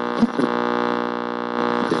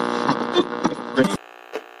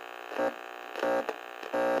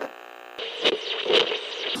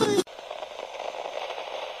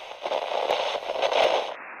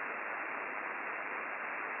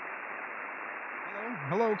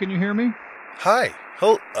 Hello, can you hear me? Hi.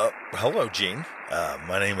 Hello, Gene.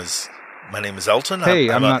 My name is Elton.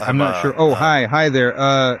 Hey, I'm not sure. Oh, hi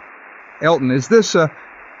there. Elton, is this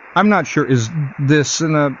I'm not sure. Is this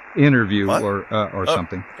an interview what? or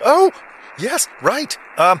something? Oh, yes, right.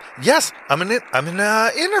 Yes, I'm an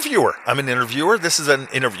interviewer. I'm an interviewer. This is an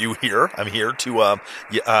interview here. I'm here to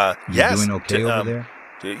yes. You doing okay over there?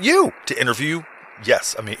 To interview.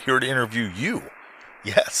 Yes, I'm here to interview you.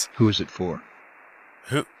 Yes. Who is it for?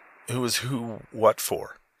 Who is who? What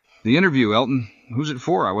for? The interview, Elton. Who's it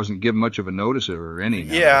for? I wasn't given much of a notice or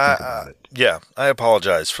anything. Yeah. I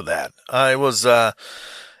apologize for that. It was kind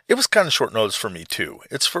of short notice for me too.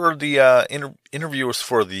 It's for the interviewers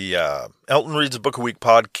for the Elton Reads a Book a Week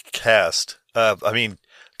podcast.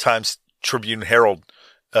 Times Tribune Herald.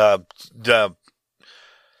 I'm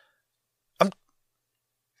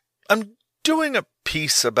doing a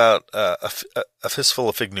piece about a Fistful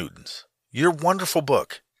of Fig Newtons. Your wonderful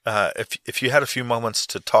book. If you had a few moments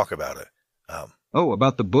to talk about it.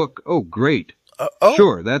 About the book. Oh, great. Oh,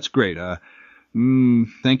 sure, that's great.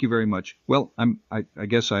 Thank you very much. Well, I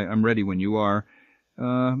guess I'm ready when you are.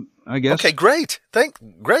 I guess. Okay, great.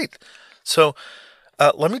 Great. So,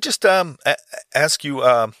 let me just ask you.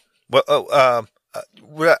 I read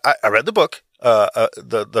the book,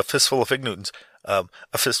 the Fistful of Fig Newtons. A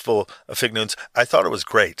Fistful of Fig Newtons. I thought it was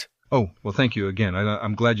great. Oh, well, thank you again.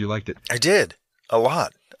 I'm glad you liked it. I did a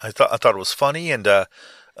lot. I thought it was funny and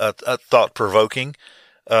thought provoking.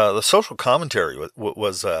 The social commentary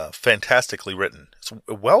was fantastically written. It's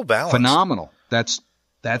well balanced. Phenomenal. That's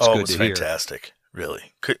good to hear. It's fantastic.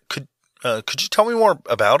 Really. Could you tell me more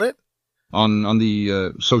about it? On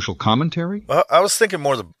the social commentary? Well, I was thinking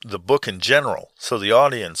more the book in general. So the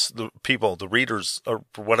audience, the people, the readers, or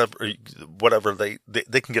whatever they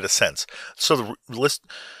can get a sense. So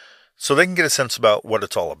they can get a sense about what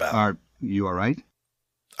it's all about. Are you all right?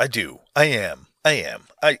 I do. I am.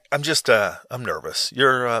 I'm just I'm nervous.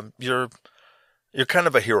 You're kind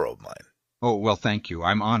of a hero of mine. Oh, well, thank you.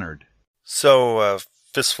 I'm honored. So,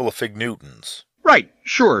 Fistful of Fig Newtons. Right.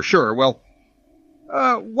 Sure. Well,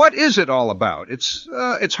 what is it all about? It's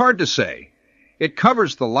hard to say. It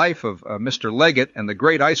covers the life of Mr. Leggett and the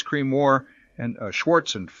Great Ice Cream War, and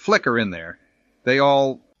Schwartz and Flick are in there.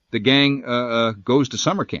 The gang goes to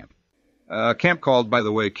summer camp. Camp called, by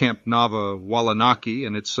the way, Camp Nava Walanaki,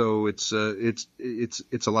 and it's a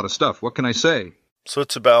lot of stuff. What can I say? So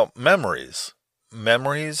it's about memories,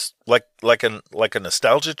 like a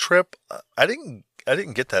nostalgia trip. I didn't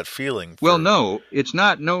get that feeling. Well, no, it's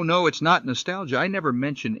not. No, it's not nostalgia. I never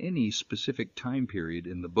mention any specific time period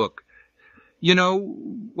in the book. You know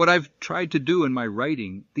what I've tried to do in my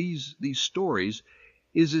writing, these stories,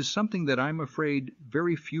 is something that I'm afraid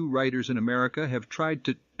very few writers in America have tried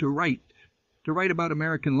to write. To write about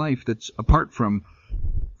American life that's apart from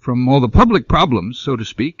all the public problems, so to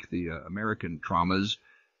speak, the American traumas,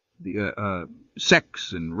 the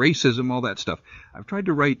sex and racism, all that stuff. I've tried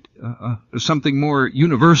to write something more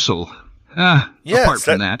universal. Apart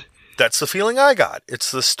from that. That's the feeling I got.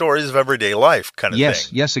 It's the stories of everyday life kind of thing.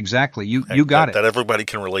 Yes, exactly. You got it. That everybody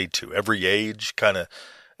can relate to, every age, kind of.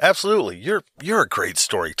 Absolutely. You're a great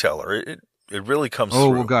storyteller. It really comes through.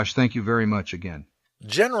 Oh, well, gosh, thank you very much again.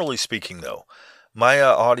 Generally speaking, though, my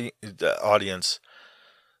audience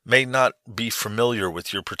may not be familiar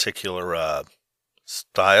with your particular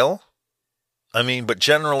style. I mean, but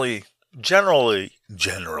generally, the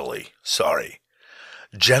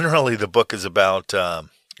book is about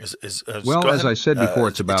Well, go as ahead. I said before,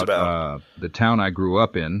 it's about the town I grew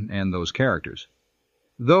up in and those characters.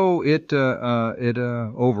 Though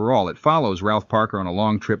overall, it follows Ralph Parker on a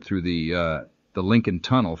long trip through the Lincoln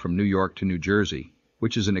Tunnel from New York to New Jersey,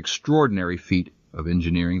 which is an extraordinary feat of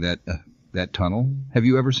engineering, that tunnel. Have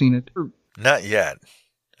you ever seen it? Not yet.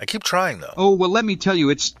 I keep trying, though. Oh, well, let me tell you,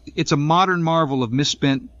 it's a modern marvel of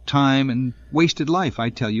misspent time and wasted life, I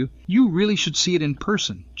tell you. You really should see it in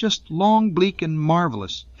person. Just long, bleak, and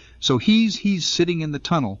marvelous. So he's sitting in the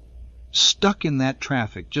tunnel, stuck in that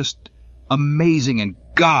traffic, just amazing and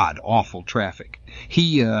god-awful traffic.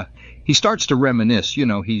 He starts to reminisce,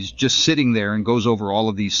 he's just sitting there and goes over all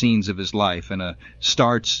of these scenes of his life and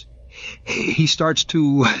he starts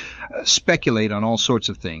to speculate on all sorts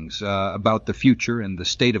of things about the future and the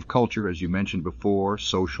state of culture, as you mentioned before,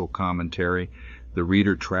 social commentary. The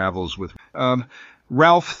reader travels with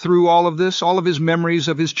Ralph through all of this, all of his memories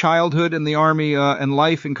of his childhood and the Army and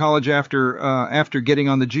life in college after getting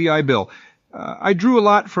on the GI Bill. I drew a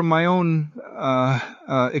lot from my own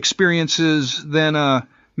experiences, then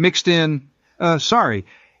mixed it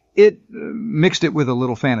with a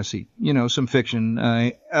little fantasy, some fiction.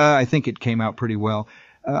 I think it came out pretty well.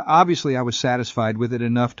 Obviously, I was satisfied with it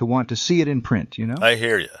enough to want to see it in print, I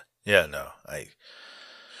hear you. Yeah, no, I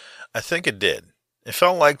think it did. It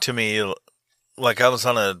felt like to me like I was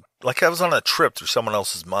on a trip through someone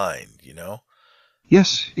else's mind,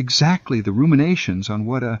 Yes, exactly. The ruminations on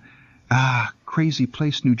what a crazy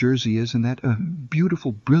place New Jersey is, and that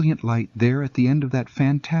beautiful, brilliant light there at the end of that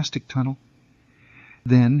fantastic tunnel.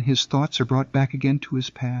 Then his thoughts are brought back again to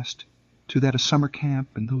his past, to that summer camp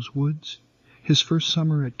in those woods, his first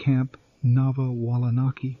summer at Camp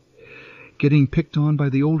Nava-Walanaki, getting picked on by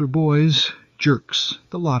the older boys, jerks,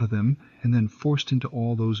 the lot of them, and then forced into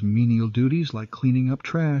all those menial duties like cleaning up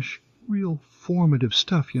trash. Real formative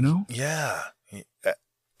stuff, Yeah,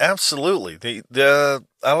 absolutely. I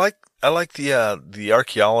like the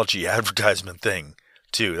archaeology advertisement thing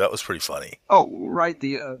too. That was pretty funny. Oh, right.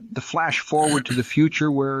 The flash forward to the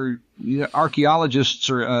future where archaeologists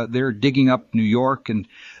are they're digging up New York and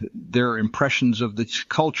their impressions of the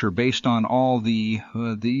culture based on all the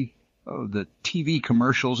TV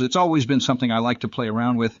commercials. It's always been something I like to play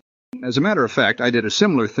around with. As a matter of fact, I did a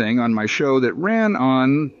similar thing on my show that ran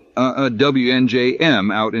on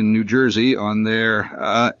WNJM out in New Jersey on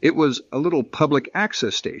their, it was a little public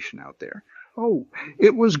access station out there. Oh,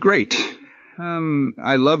 it was great.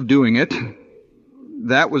 I loved doing it.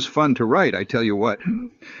 That was fun to write, I tell you what.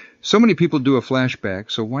 So many people do a flashback,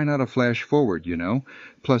 so why not a flash forward,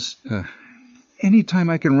 Plus, anytime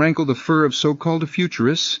I can rankle the fur of so-called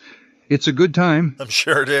futurists, it's a good time. I'm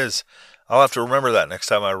sure it is. I'll have to remember that next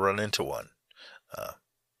time I run into one.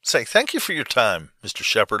 Say thank you for your time, Mr.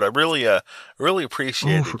 Shepard. I really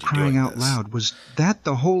appreciate it. Oh, for crying out loud. Was that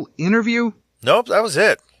the whole interview? Nope, that was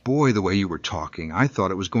it. Boy, the way you were talking. I thought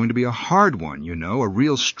it was going to be a hard one, a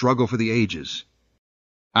real struggle for the ages.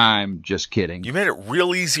 I'm just kidding. You made it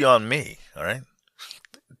real easy on me, all right?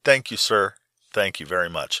 Thank you, sir. Thank you very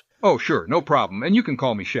much. Oh, sure, no problem. And you can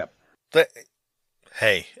call me Shep.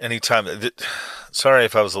 Hey, anytime. Sorry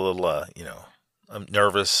if I was a little, I'm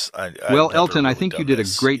nervous. Well, Elton, I think you did a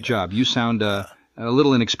great job. You sound a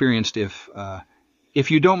little inexperienced if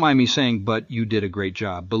you don't mind me saying, but you did a great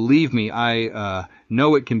job. Believe me, I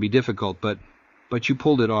know it can be difficult, but you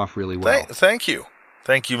pulled it off really well. Thank you.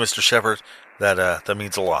 Thank you, Mr. Shepard. That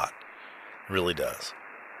means a lot. It really does.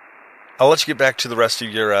 I'll let you get back to the rest of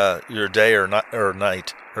your day or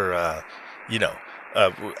night or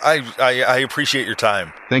I appreciate your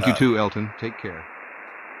time. Thank you too, Elton. Take care.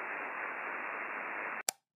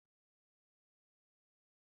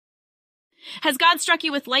 Has God struck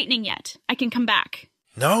you with lightning yet? I can come back.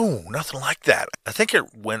 No, nothing like that. I think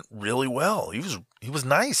it went really well. He was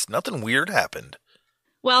nice. Nothing weird happened.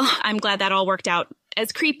 Well, I'm glad that all worked out.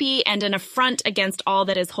 As creepy and an affront against all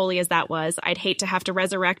that is holy as that was, I'd hate to have to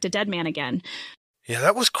resurrect a dead man again. Yeah,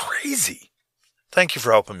 that was crazy. Thank you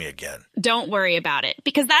for helping me again. Don't worry about it,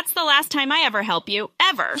 because that's the last time I ever help you,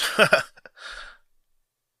 ever.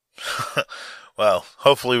 Well,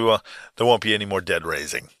 hopefully there won't be any more dead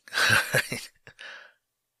raising.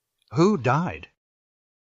 Who died?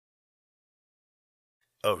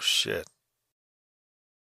 Oh, shit.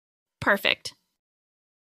 Perfect.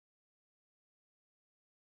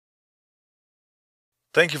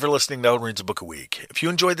 Thank you for listening to Elton Reads a Book a Week. If you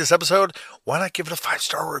enjoyed this episode, why not give it a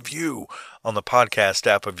 5-star review on the podcast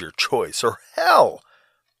app of your choice? Or hell,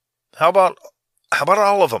 how about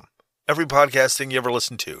all of them? Every podcast thing you ever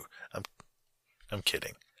listen to. I'm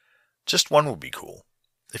kidding. Just one would be cool.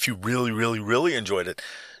 If you really, really, really enjoyed it,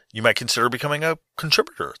 You might consider becoming a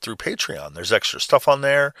contributor through Patreon. There's extra stuff on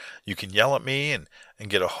there. You can yell at me and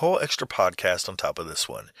get a whole extra podcast on top of this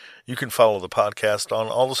one. You can follow the podcast on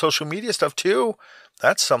all the social media stuff too.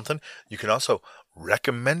 That's something. You can also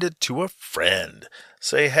recommend it to a friend.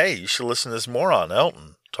 Say, hey, you should listen to this moron,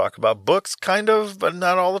 Elton. Talk about books, kind of, but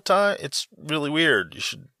not all the time. It's really weird. You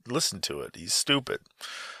should listen to it. He's stupid.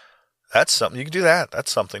 That's something. You can do that.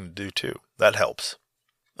 That's something to do too. That helps.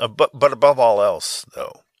 But above all else,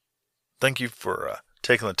 though, thank you for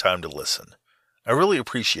taking the time to listen. I really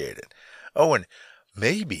appreciate it. Oh, and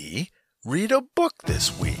maybe read a book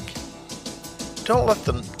this week. Don't let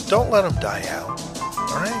them die out.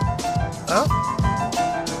 All right? Huh?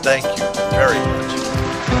 Thank you very much.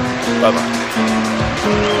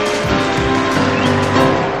 Bye-bye.